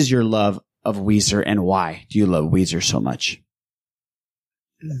Tom, what is your love of Weezer and why do you love Weezer so much?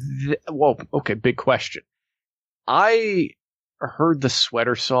 Well, okay, big question. I heard the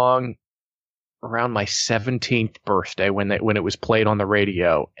Sweater Song around my 17th birthday when it was played on the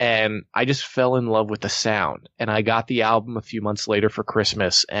radio, and I just fell in love with the sound. And I got the album a few months later for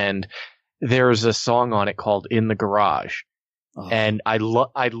Christmas, and there's a song on it called "In the Garage," and I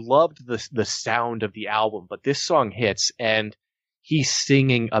loved the sound of the album. But this song hits, and he's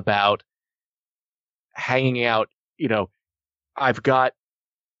singing about hanging out. You know, I've got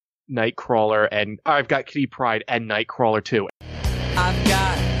Nightcrawler, and I've got Kitty Pryde and Nightcrawler too. I've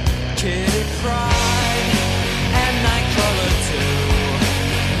got Kitty Pryde and Nightcrawler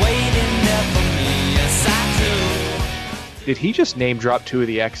too, waiting there for me, yes I do. Did he just name drop 2 of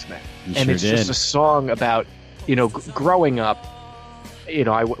the X-Men? And it's just a song about, growing up,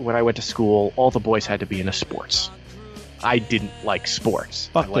 when I went to school, all the boys had to be into sports. I didn't like sports.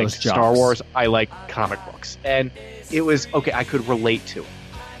 Fuck I liked those jocks. Star Wars. I liked comic books. And it was, okay, I could relate to it.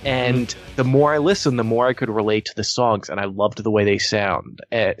 And the more I listened, the more I could relate to the songs, and I loved the way they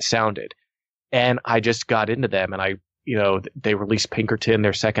sounded. And I just got into them, and they released Pinkerton,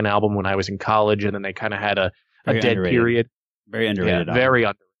 their second album, when I was in college, and then they kind of had a dead underrated. period. Very underrated. Yeah, very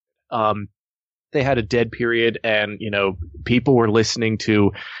underrated. They had a dead period, and people were listening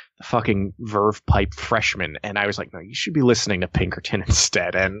to the fucking Verve Pipe Freshman, and I was like, no, you should be listening to Pinkerton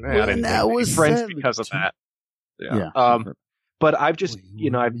instead. And I didn't make friends because of that. Yeah. But I've just,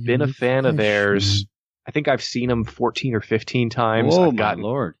 I've been a fan of theirs. I think I've seen them 14 or 15 times. Oh, my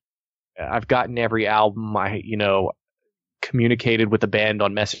Lord. I've gotten every album. I, communicated with the band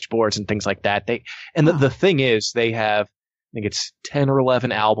on message boards and things like that. The thing is, they have, I think it's 10 or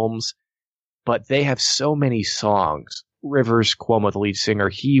 11 albums, but they have so many songs. Rivers Cuomo, the lead singer,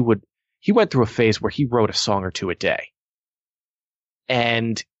 he went through a phase where he wrote a song or two a day.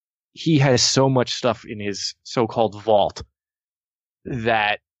 And he has so much stuff in his so-called vault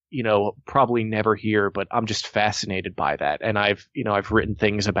that, probably never hear, but I'm just fascinated by that. And I've written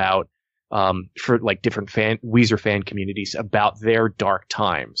things about, for like different Weezer fan communities about their dark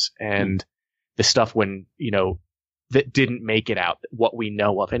times and the stuff when, that didn't make it out, what we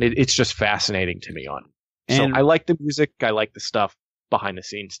know of. And it's just fascinating to me So I like the music. I like the stuff behind the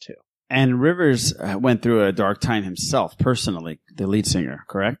scenes too. And Rivers went through a dark time himself, personally, the lead singer,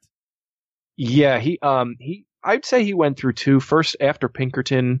 correct? Yeah, I'd say he went through two. First, after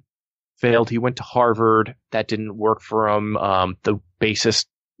Pinkerton failed, he went to Harvard. That didn't work for him. The bassist,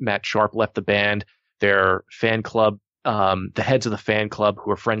 Matt Sharp, left the band. Their fan club, the heads of the fan club, who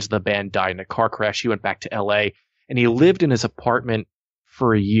were friends of the band, died in a car crash. He went back to L.A., and he lived in his apartment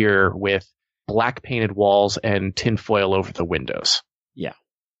for a year with black painted walls and tinfoil over the windows. Yeah.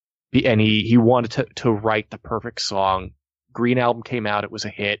 And he wanted to write the perfect song. Green Album came out. It was a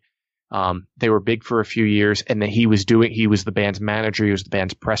hit. They were big for a few years, and then he was the band's manager. He was the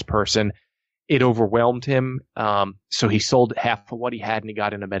band's press person. It overwhelmed him. So he sold half of what he had, and he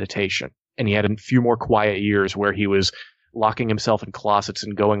got into meditation. And he had a few more quiet years where he was locking himself in closets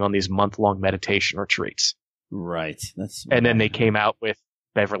and going on these month-long meditation retreats. Right. And then they came out with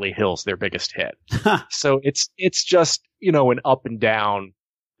Beverly Hills, their biggest hit. So it's just, an up and down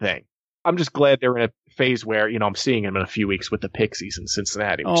thing. I'm just glad they're in a phase where, I'm seeing him in a few weeks with the Pixies in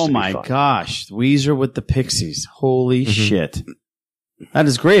Cincinnati. Oh my gosh. Weezer with the Pixies. Holy shit. That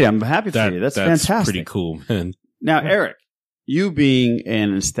is great. I'm happy for you. That's fantastic. Pretty cool, man. Now, Eric, you being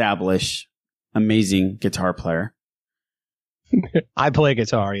an established, amazing guitar player. I play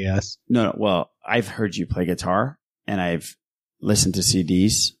guitar, yes. No. Well, I've heard you play guitar, and I've listened to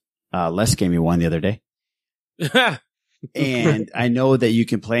CDs. Les gave me one the other day. And I know that you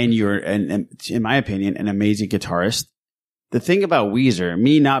can play, and you're, in my opinion, an amazing guitarist. The thing about Weezer,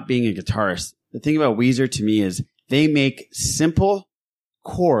 me not being a guitarist, the thing about Weezer to me is they make simple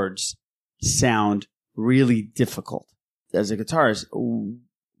chords sound really difficult. As a guitarist,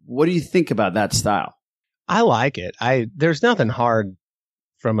 what do you think about that style? I like it. There's nothing hard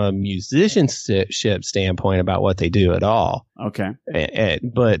from a musicianship standpoint about what they do at all. Okay.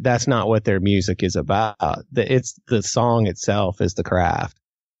 But that's not what their music is about. It's the song itself is the craft.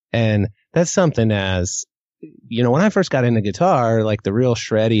 And that's something as, when I first got into guitar, like the real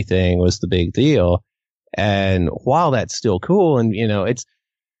shreddy thing was the big deal. And while that's still cool and,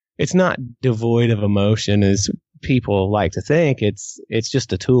 it's not devoid of emotion as people like to think, it's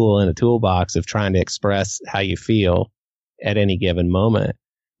just a tool in a toolbox of trying to express how you feel at any given moment.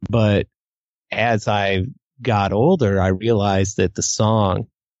 But as I got older, I realized that the song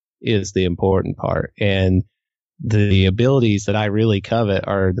is the important part. And the abilities that I really covet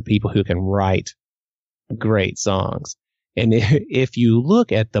are the people who can write great songs. And if you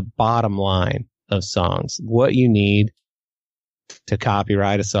look at the bottom line of songs, what you need to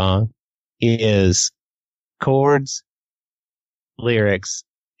copyright a song is chords, lyrics,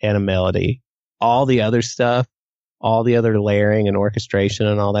 and a melody. All the other stuff, all the other layering and orchestration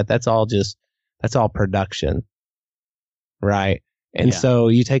and all that, that's all production. Right? And so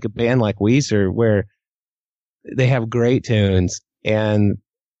you take a band like Weezer where they have great tunes, and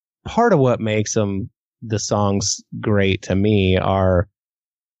part of what makes the songs great to me are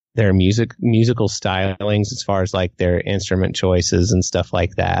their musical stylings as far as like their instrument choices and stuff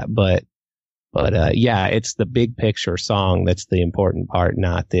like that. But it's the big picture song that's the important part,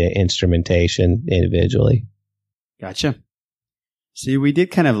 not the instrumentation individually. Gotcha. See, we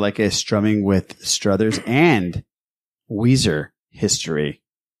did kind of like a strumming with Struthers and Weezer history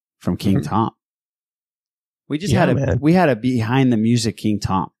from King Tom. We just Yeah, had a behind the music King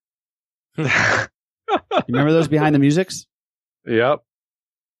Tom. You remember those behind the musics? Yep.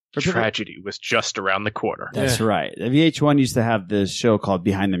 Tragedy was just around the corner. That's right. The VH1 used to have this show called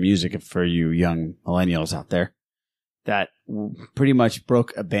Behind the Music for you young millennials out there that pretty much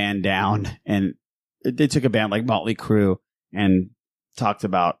broke a band down, and they took a band like Motley Crue and talked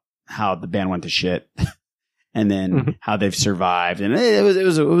about how the band went to shit and then how they've survived. And it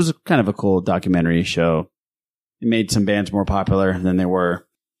was kind of a cool documentary show. It made some bands more popular than they were.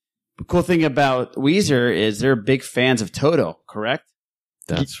 The cool thing about Weezer is they're big fans of Toto, correct?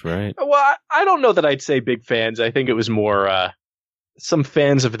 That's right. Well, I don't know that I'd say big fans. I think it was more some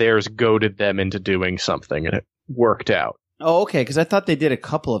fans of theirs goaded them into doing something, and it worked out. Oh, okay, because I thought they did a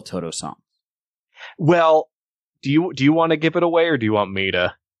couple of Toto songs. Well, do you want to give it away, or do you want me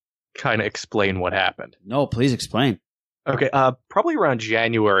to kind of explain what happened? No, please explain. Okay, probably around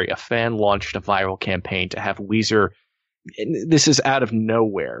January, a fan launched a viral campaign to have Weezer. And this is out of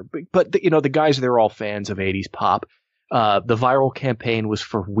nowhere, but the guys, they're all fans of 80s pop. The viral campaign was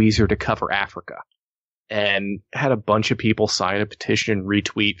for Weezer to cover Africa, and had a bunch of people sign a petition,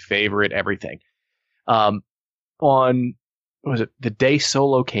 retweet, favorite, everything. On the day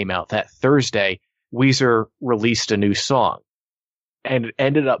Solo came out, that Thursday, Weezer released a new song, and it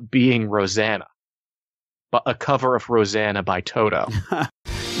ended up being Rosanna, but a cover of Rosanna by Toto. Not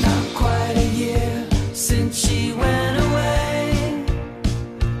quite a year since she went away.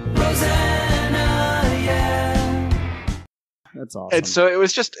 Rosanna, yeah. That's awesome. And so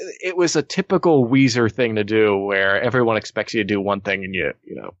it was a typical Weezer thing to do, where everyone expects you to do one thing and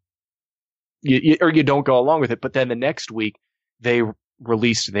you don't go along with it. But then the next week they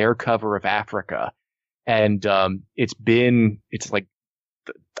released their cover of Africa, and it's like,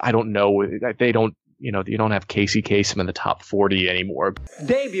 I don't know, they don't. You don't have Casey Kasem in the top 40 anymore.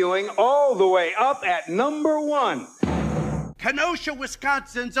 Debuting all the way up at number 1. Kenosha,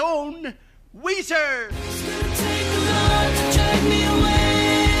 Wisconsin's own Weezer.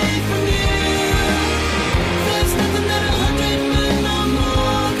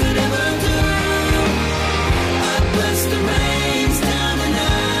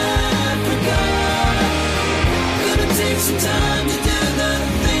 Some time to do the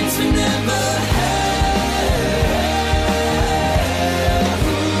things we never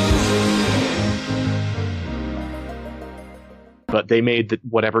But they made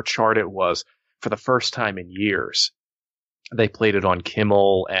whatever chart it was for the first time in years. They played it on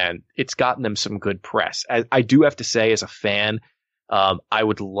Kimmel, and it's gotten them some good press. I do have to say, as a fan, I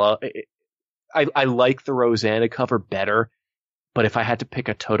would love. I like the Rosanna cover better, but if I had to pick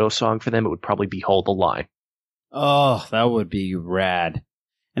a Toto song for them, it would probably be "Hold the Line." Oh, that would be rad.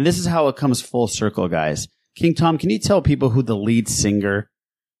 And this is how it comes full circle, guys. King Tom, can you tell people who the lead singer's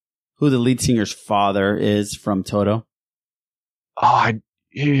father is from Toto? Oh,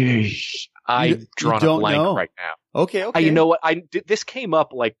 I've drawn a blank right now. Okay. You know what? This came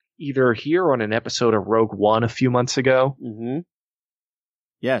up like either here or on an episode of Rogue One a few months ago. Mm-hmm.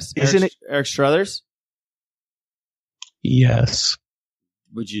 Yes. Isn't it Eric Struthers? Yes.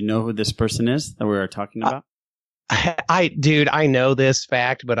 Would you know who this person is that we were talking about? I know this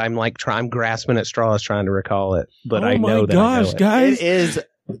fact, but I'm grasping at straws trying to recall it. But I know that. Oh my gosh, guys! It is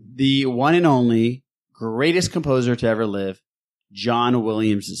the one and only greatest composer to ever live. John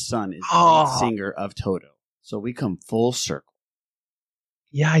Williams' son is the lead singer of Toto. So we come full circle.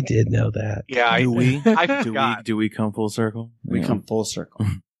 Yeah, I did know that. Yeah, do we? I forgot. Do we come full circle? We come full circle.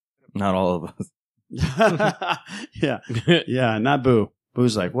 Not all of us. Yeah, not Boo.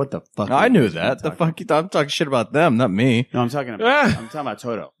 Boo's like, what the fuck? I knew that. The fuck you thought? I'm talking shit about them, not me. No, I'm talking about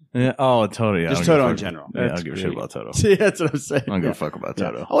Toto. Yeah. Oh, Toto. Yeah, just Toto in general. Yeah, I don't give a shit about Toto. See, that's what I'm saying. I don't give a fuck about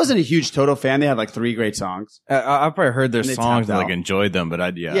Toto. I wasn't a huge Toto fan. They had like 3 great songs. I've probably heard their songs and out. enjoyed them, but I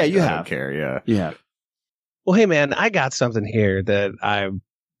you don't have. care. Yeah, you have. Well, hey man, I got something here that I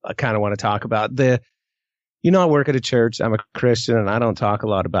kind of want to talk about. I work at a church. I'm a Christian, and I don't talk a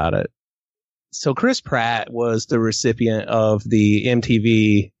lot about it. So Chris Pratt was the recipient of the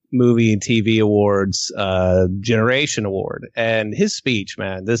MTV Movie and TV Awards Generation Award, and his speech,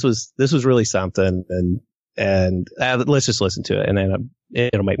 man, this was really something. And let's just listen to it, and then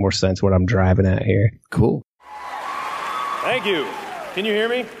it'll make more sense what I'm driving at here. Cool. Thank you. Can you hear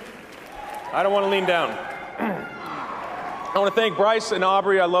me? I don't want to lean down. I want to thank Bryce and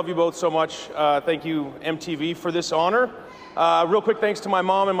Aubrey. I love you both so much. Thank you, MTV, for this honor. Real quick thanks to my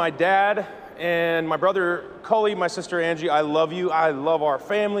mom and my dad and my brother Cully, my sister Angie. I love you. I love our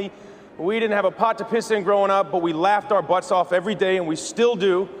family. We didn't have a pot to piss in growing up, but we laughed our butts off every day, and we still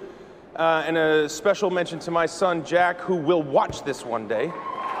do. And a special mention to my son Jack, who will watch this one day.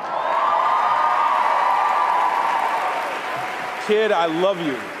 kid, I love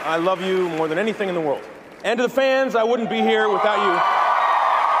you. I love you more than anything in the world. And to the fans, I wouldn't be here without you.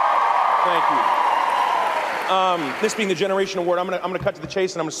 Thank you. This being the Generation Award, I'm gonna cut to the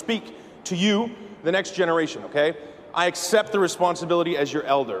chase, and I'm gonna speak to you, the next generation, okay? I accept the responsibility as your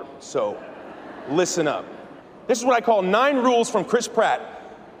elder, so listen up. This is what I call 9 rules from Chris Pratt,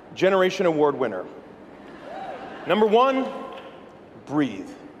 Generation Award winner. Number 1, breathe.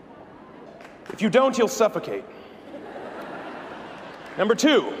 If you don't, you'll suffocate. Number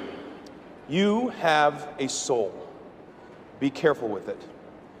 2, you have a soul. Be careful with it.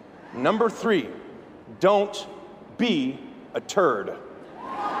 Number 3, don't be a turd.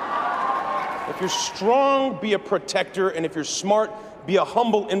 If you're strong, be a protector, and if you're smart, be a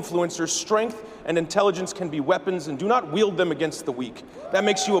humble influencer. Strength and intelligence can be weapons, and do not wield them against the weak. That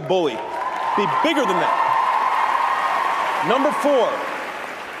makes you a bully. Be bigger than that. Number 4,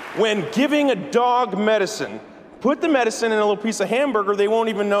 when giving a dog medicine, put the medicine in a little piece of hamburger, they won't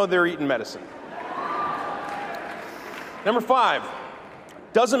even know they're eating medicine. Number 5,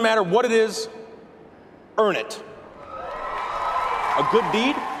 doesn't matter what it is, earn it. A good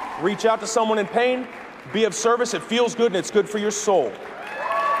deed, reach out to someone in pain, be of service, it feels good and it's good for your soul.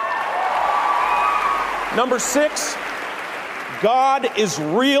 Number 6, God is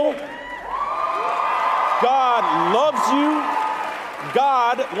real. God loves you.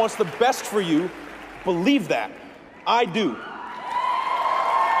 God wants the best for you. Believe that. I do.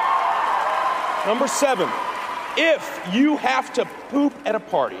 Number 7, if you have to poop at a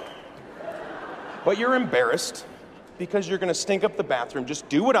party, but you're embarrassed because you're going to stink up the bathroom, just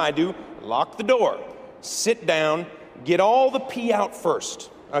do what I do, lock the door, sit down, get all the pee out first,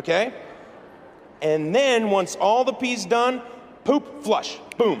 okay? And then once all the pee's done, poop, flush,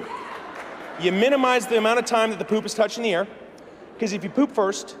 boom. You minimize the amount of time that the poop is touching the air, because if you poop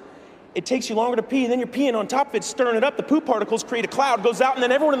first, it takes you longer to pee, and then you're peeing on top of it, stirring it up, the poop particles create a cloud, goes out, and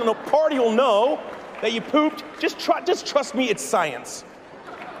then everyone in the party will know that you pooped. Just trust me, it's science.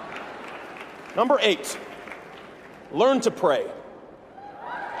 Number 8, learn to pray.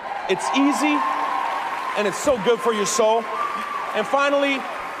 It's easy, and it's so good for your soul. And finally,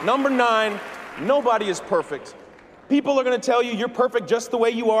 number 9, nobody is perfect. People are going to tell you you're perfect just the way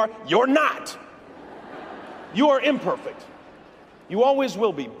you are. You're not. You are imperfect. You always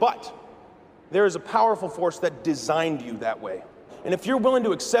will be, but there is a powerful force that designed you that way. And if you're willing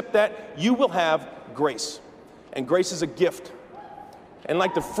to accept that, you will have grace. And grace is a gift. And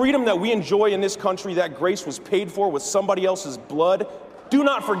like the freedom that we enjoy in this country, that grace was paid for with somebody else's blood. Do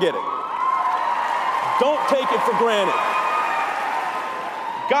not forget it. Don't take it for granted.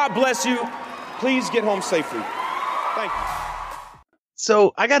 God bless you. Please get home safely. Thank you.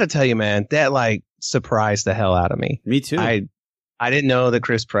 So I got to tell you, man, that like surprised the hell out of me. Me too. I didn't know that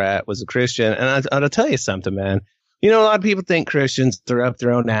Chris Pratt was a Christian. And I'll tell you something, man. You know, a lot of people think Christians throw up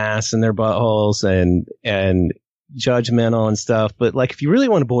their own ass and their buttholes and judgmental and stuff. But like, if you really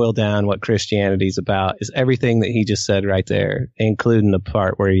want to boil down what Christianity's about, is everything that he just said right there, including the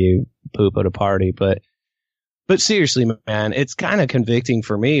part where you poop at a party. But seriously, man, it's kind of convicting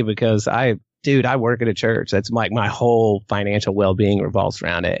for me because I work at a church. That's like my whole financial well-being revolves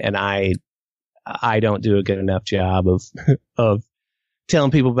around it. And I don't do a good enough job of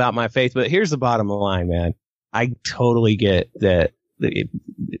telling people about my faith. But here's the bottom line, man. I totally get that the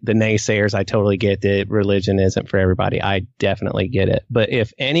naysayers. I totally get that religion isn't for everybody. I definitely get it. But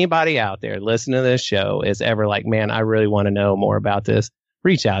if anybody out there listening to this show is ever like, man, I really want to know more about this,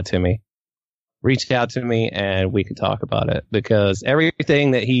 reach out to me. Reach out to me and we can talk about it, because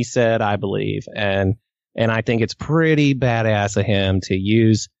everything that he said, I believe. And I think it's pretty badass of him to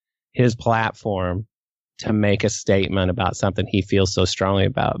use his platform to make a statement about something he feels so strongly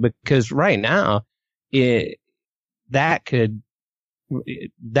about. Because right now, that could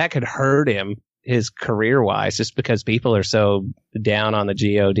hurt him, his career wise, just because people are so down on the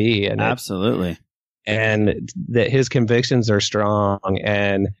GOD. And absolutely. And that his convictions are strong.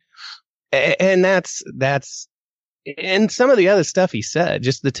 And that's and some of the other stuff he said,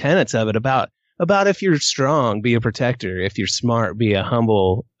 just the tenets of it about if you're strong, be a protector. If you're smart, be a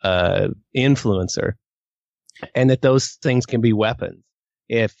humble influencer. And that those things can be weapons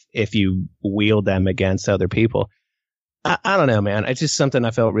if you wield them against other people. I don't know, man. It's just something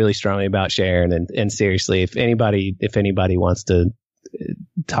I felt really strongly about sharing. And seriously, if anybody wants to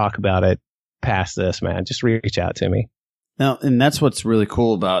talk about it past this, man, just reach out to me. Now, and that's what's really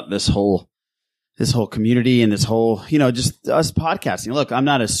cool about this whole community and this whole, just us podcasting. Look, I'm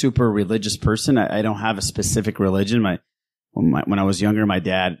not a super religious person. I don't have a specific religion. When I was younger, my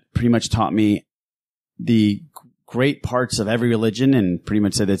dad pretty much taught me the great parts of every religion and pretty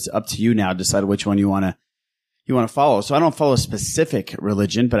much said it's up to you now to decide which one you want you want to follow. So I don't follow a specific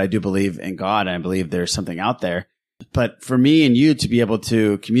religion, but I do believe in God, and I believe there's something out there. But for me and you to be able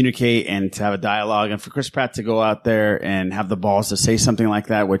to communicate and to have a dialogue, and for Chris Pratt to go out there and have the balls to say something like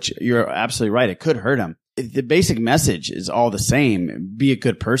that, which you're absolutely right, it could hurt him. The basic message is all the same. Be a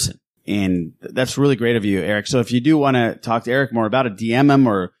good person. And that's really great of you, Eric. So if you do want to talk to Eric more about it, DM him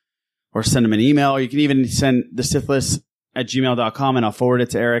or send him an email, or you can even send the SithList@gmail.com and I'll forward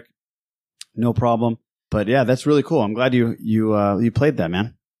it to Eric. No problem. But yeah, that's really cool. I'm glad you played that,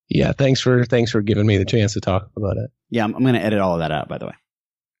 man. Yeah, thanks for giving me the chance to talk about it. Yeah, I'm going to edit all of that out, by the way.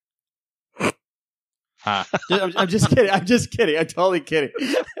 I'm just kidding. I'm totally kidding.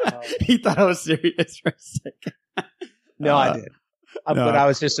 He thought I was serious for a second. No, I did. But I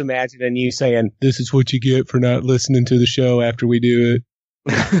was just imagining you saying, "This is what you get for not listening to the show after we do it."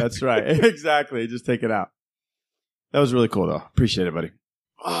 That's right. Exactly. Just take it out. That was really cool, though. Appreciate it, buddy.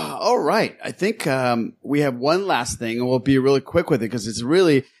 All right. I think we have one last thing, and we'll be really quick with it because it's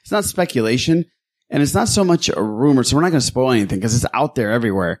not speculation, and it's not so much a rumor, so we're not going to spoil anything because it's out there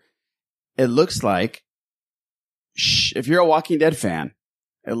everywhere. It looks like, if you're a Walking Dead fan,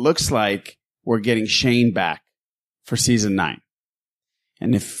 it looks like we're getting Shane back for season 9.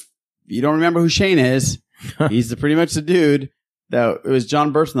 And if you don't remember who Shane is, he's pretty much the dude that it was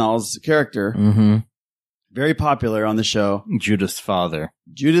John Berthnall's character. Mm-hmm. Very popular on the show. Judith's father.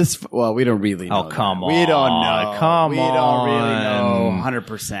 Well, we don't really know. Oh, come on. We don't know. We don't really know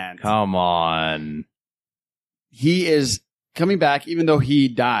 100%. Come on. He is coming back even though he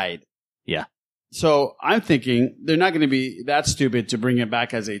died. Yeah. So I'm thinking they're not going to be that stupid to bring him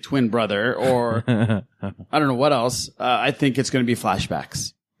back as a twin brother or I don't know what else. I think it's going to be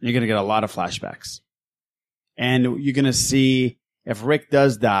flashbacks. You're going to get a lot of flashbacks. And you're going to see if Rick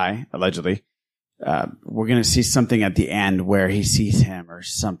does die, allegedly, we're going to see something at the end where he sees him or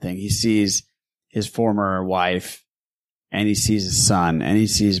something. He sees his former wife and he sees his son and he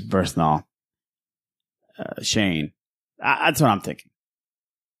sees Berthnall, Shane. That's what I'm thinking.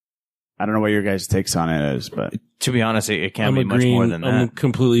 I don't know what your guys' takes on it is, but to be honest, it can't be much more than that. I'm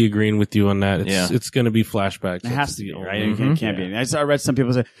completely agreeing with you on that. It's going to be flashbacks. It has to be, right? It can't be. I read some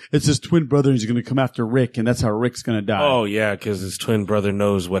people say it's his twin brother and he's going to come after Rick and that's how Rick's going to die. Oh, yeah, because his twin brother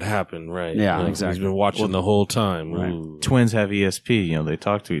knows what happened, right? Yeah, exactly. He's been watching the whole time. Right. Twins have ESP, they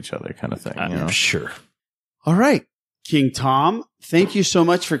talk to each other kind of thing. Sure. All right. King Tom, thank you so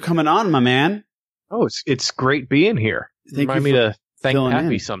much for coming on, my man. Oh, it's great being here. Remind me to thank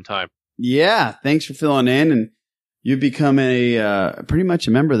Pappy sometime. Yeah, thanks for filling in, and you become pretty much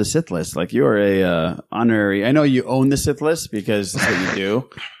a member of the Sith List. Like you're a honorary. I know you own the Sith List because that's what you do,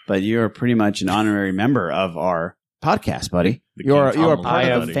 but you're pretty much an honorary member of our podcast, buddy. You're part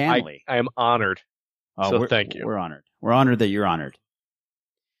of the family. I am honored. So thank you. We're honored. We're honored that you're honored.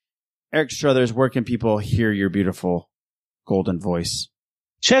 Eric Struthers, where can people hear your beautiful golden voice?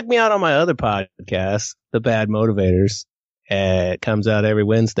 Check me out on my other podcast, The Bad Motivators. It comes out every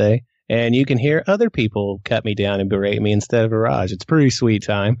Wednesday. And you can hear other people cut me down and berate me instead of Raj. It's a pretty sweet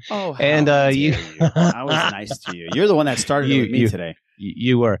time. Oh, and you. I was nice to you. You're the one that started it with me today.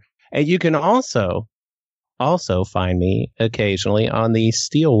 You were. And you can also find me occasionally on the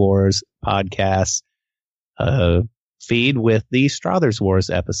Steel Wars podcast feed with the Struthers Wars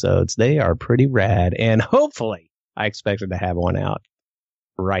episodes. They are pretty rad. And hopefully, I expected to have one out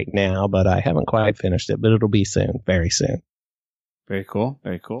right now, but I haven't quite finished it. But it'll be soon, very soon. Very cool.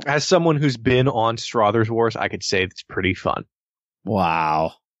 Very cool. As someone who's been on Struthers Wars, I could say it's pretty fun.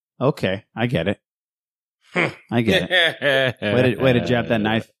 Wow. Okay. I get it. I get it. Way to jab that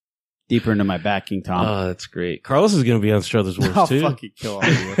knife deeper into my back, King Tom. Oh, that's great. Carlos is going to be on Struthers Wars I'll too. Fucking kill all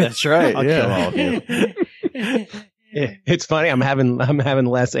of you. That's right. I'll kill all of you. It's funny. I'm having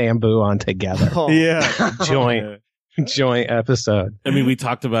Les Ambu on together. Oh. Yeah. Joint episode. I mean, we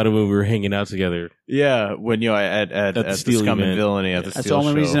talked about it when we were hanging out together. Yeah, when at the Scum and Villainy at the That's Steel the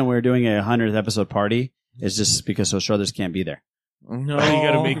only show. reason we're doing a 100th episode party is just because so Struthers can't be there. No, you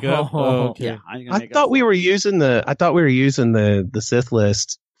got to make up. Oh, okay. Yeah, I thought we were using the Sith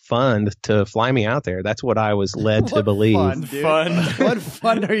List fund to fly me out there. That's what I was led to believe. Fun. What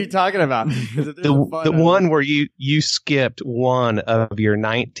fun are you talking about? The one where you skipped one of your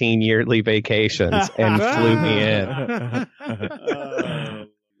 19 yearly vacations and flew me in.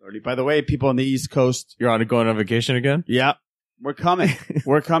 Lordy. By the way, people on the East Coast, You're going on vacation again? yeah, we're coming.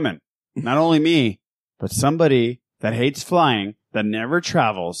 We're coming. Not only me, but somebody that hates flying, that never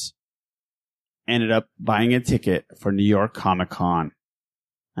travels, ended up buying a ticket for New York Comic Con.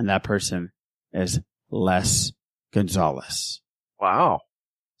 And that person is Les Gonzalez. Wow.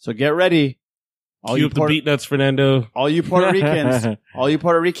 So get ready. Cue up the beat nuts, Fernando. All you Puerto Ricans.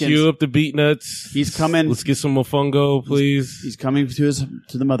 Cue up the beat nuts. He's coming. Let's get some mofongo, please. He's coming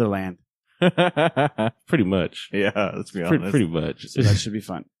to the motherland. Pretty much. Yeah, let's be honest. Pretty much. So that should be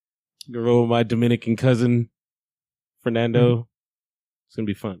fun. I'm gonna roll with my Dominican cousin, Fernando. It's gonna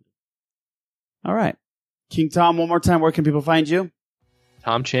be fun. All right. King Tom, one more time, where can people find you?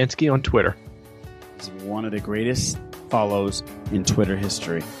 Tom Chansky on Twitter. He's one of the greatest follows in Twitter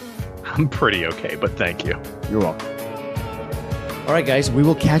history. I'm pretty okay, but thank you. You're welcome. All right, guys, we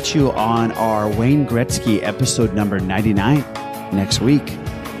will catch you on our Wayne Gretzky episode number 99 next week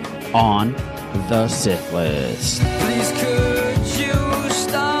on The Sith List. Please could you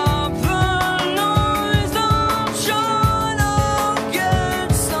stop the noise? I'm trying to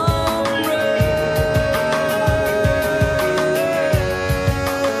get some rest.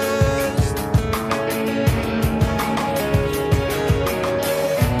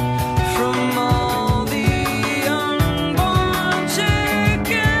 From all the unborn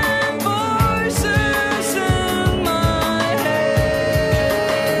chicken voices in my head.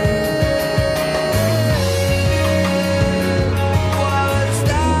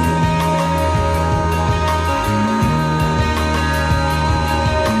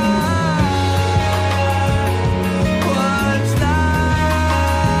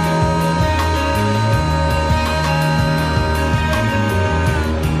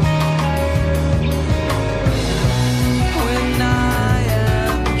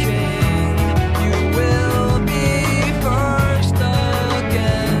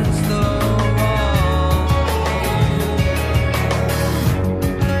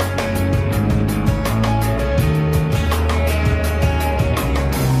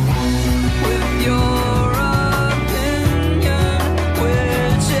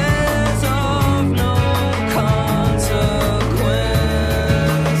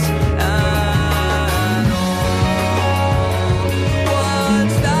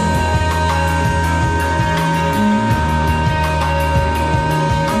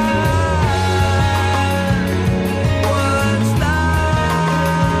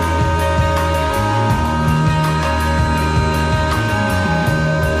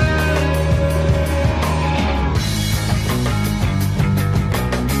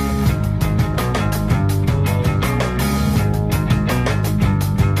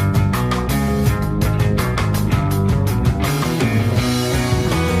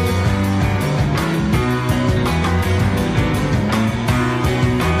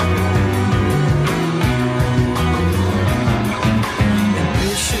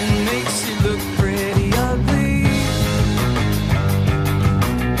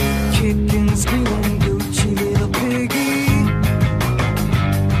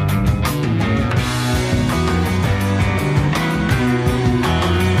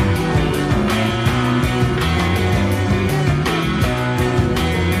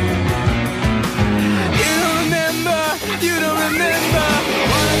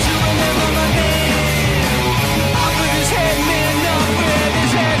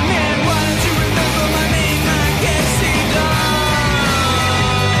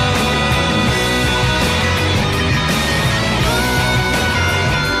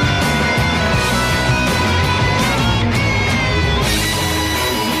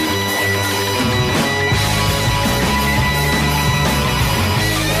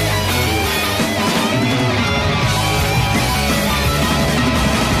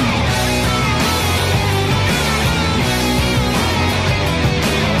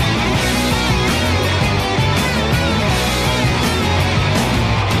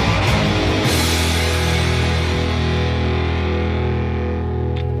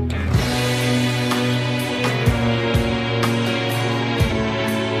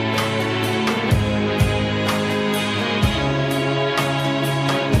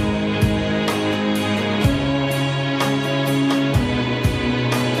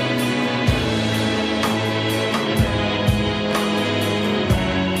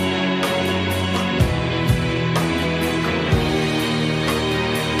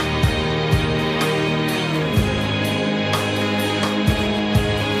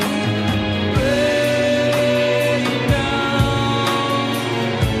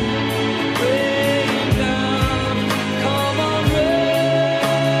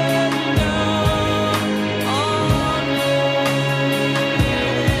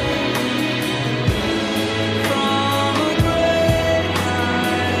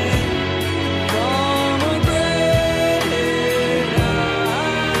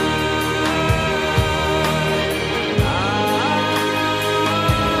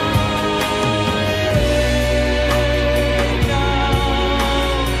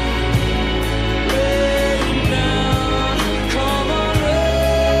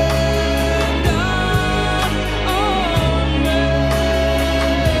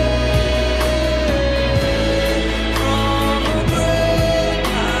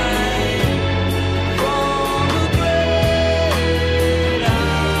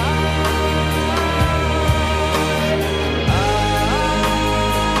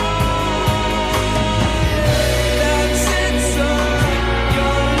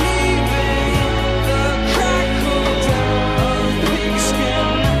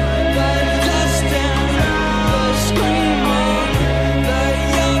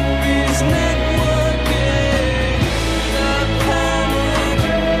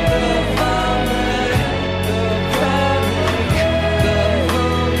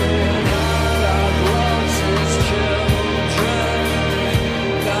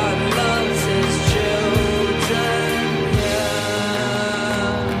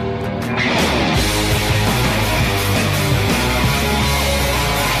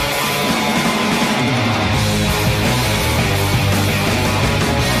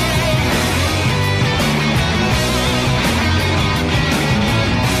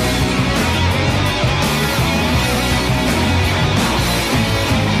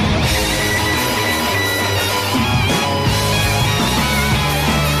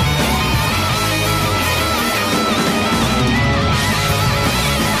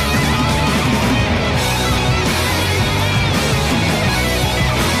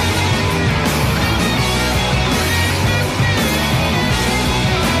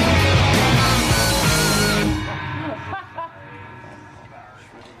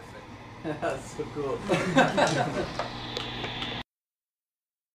 That's so cool.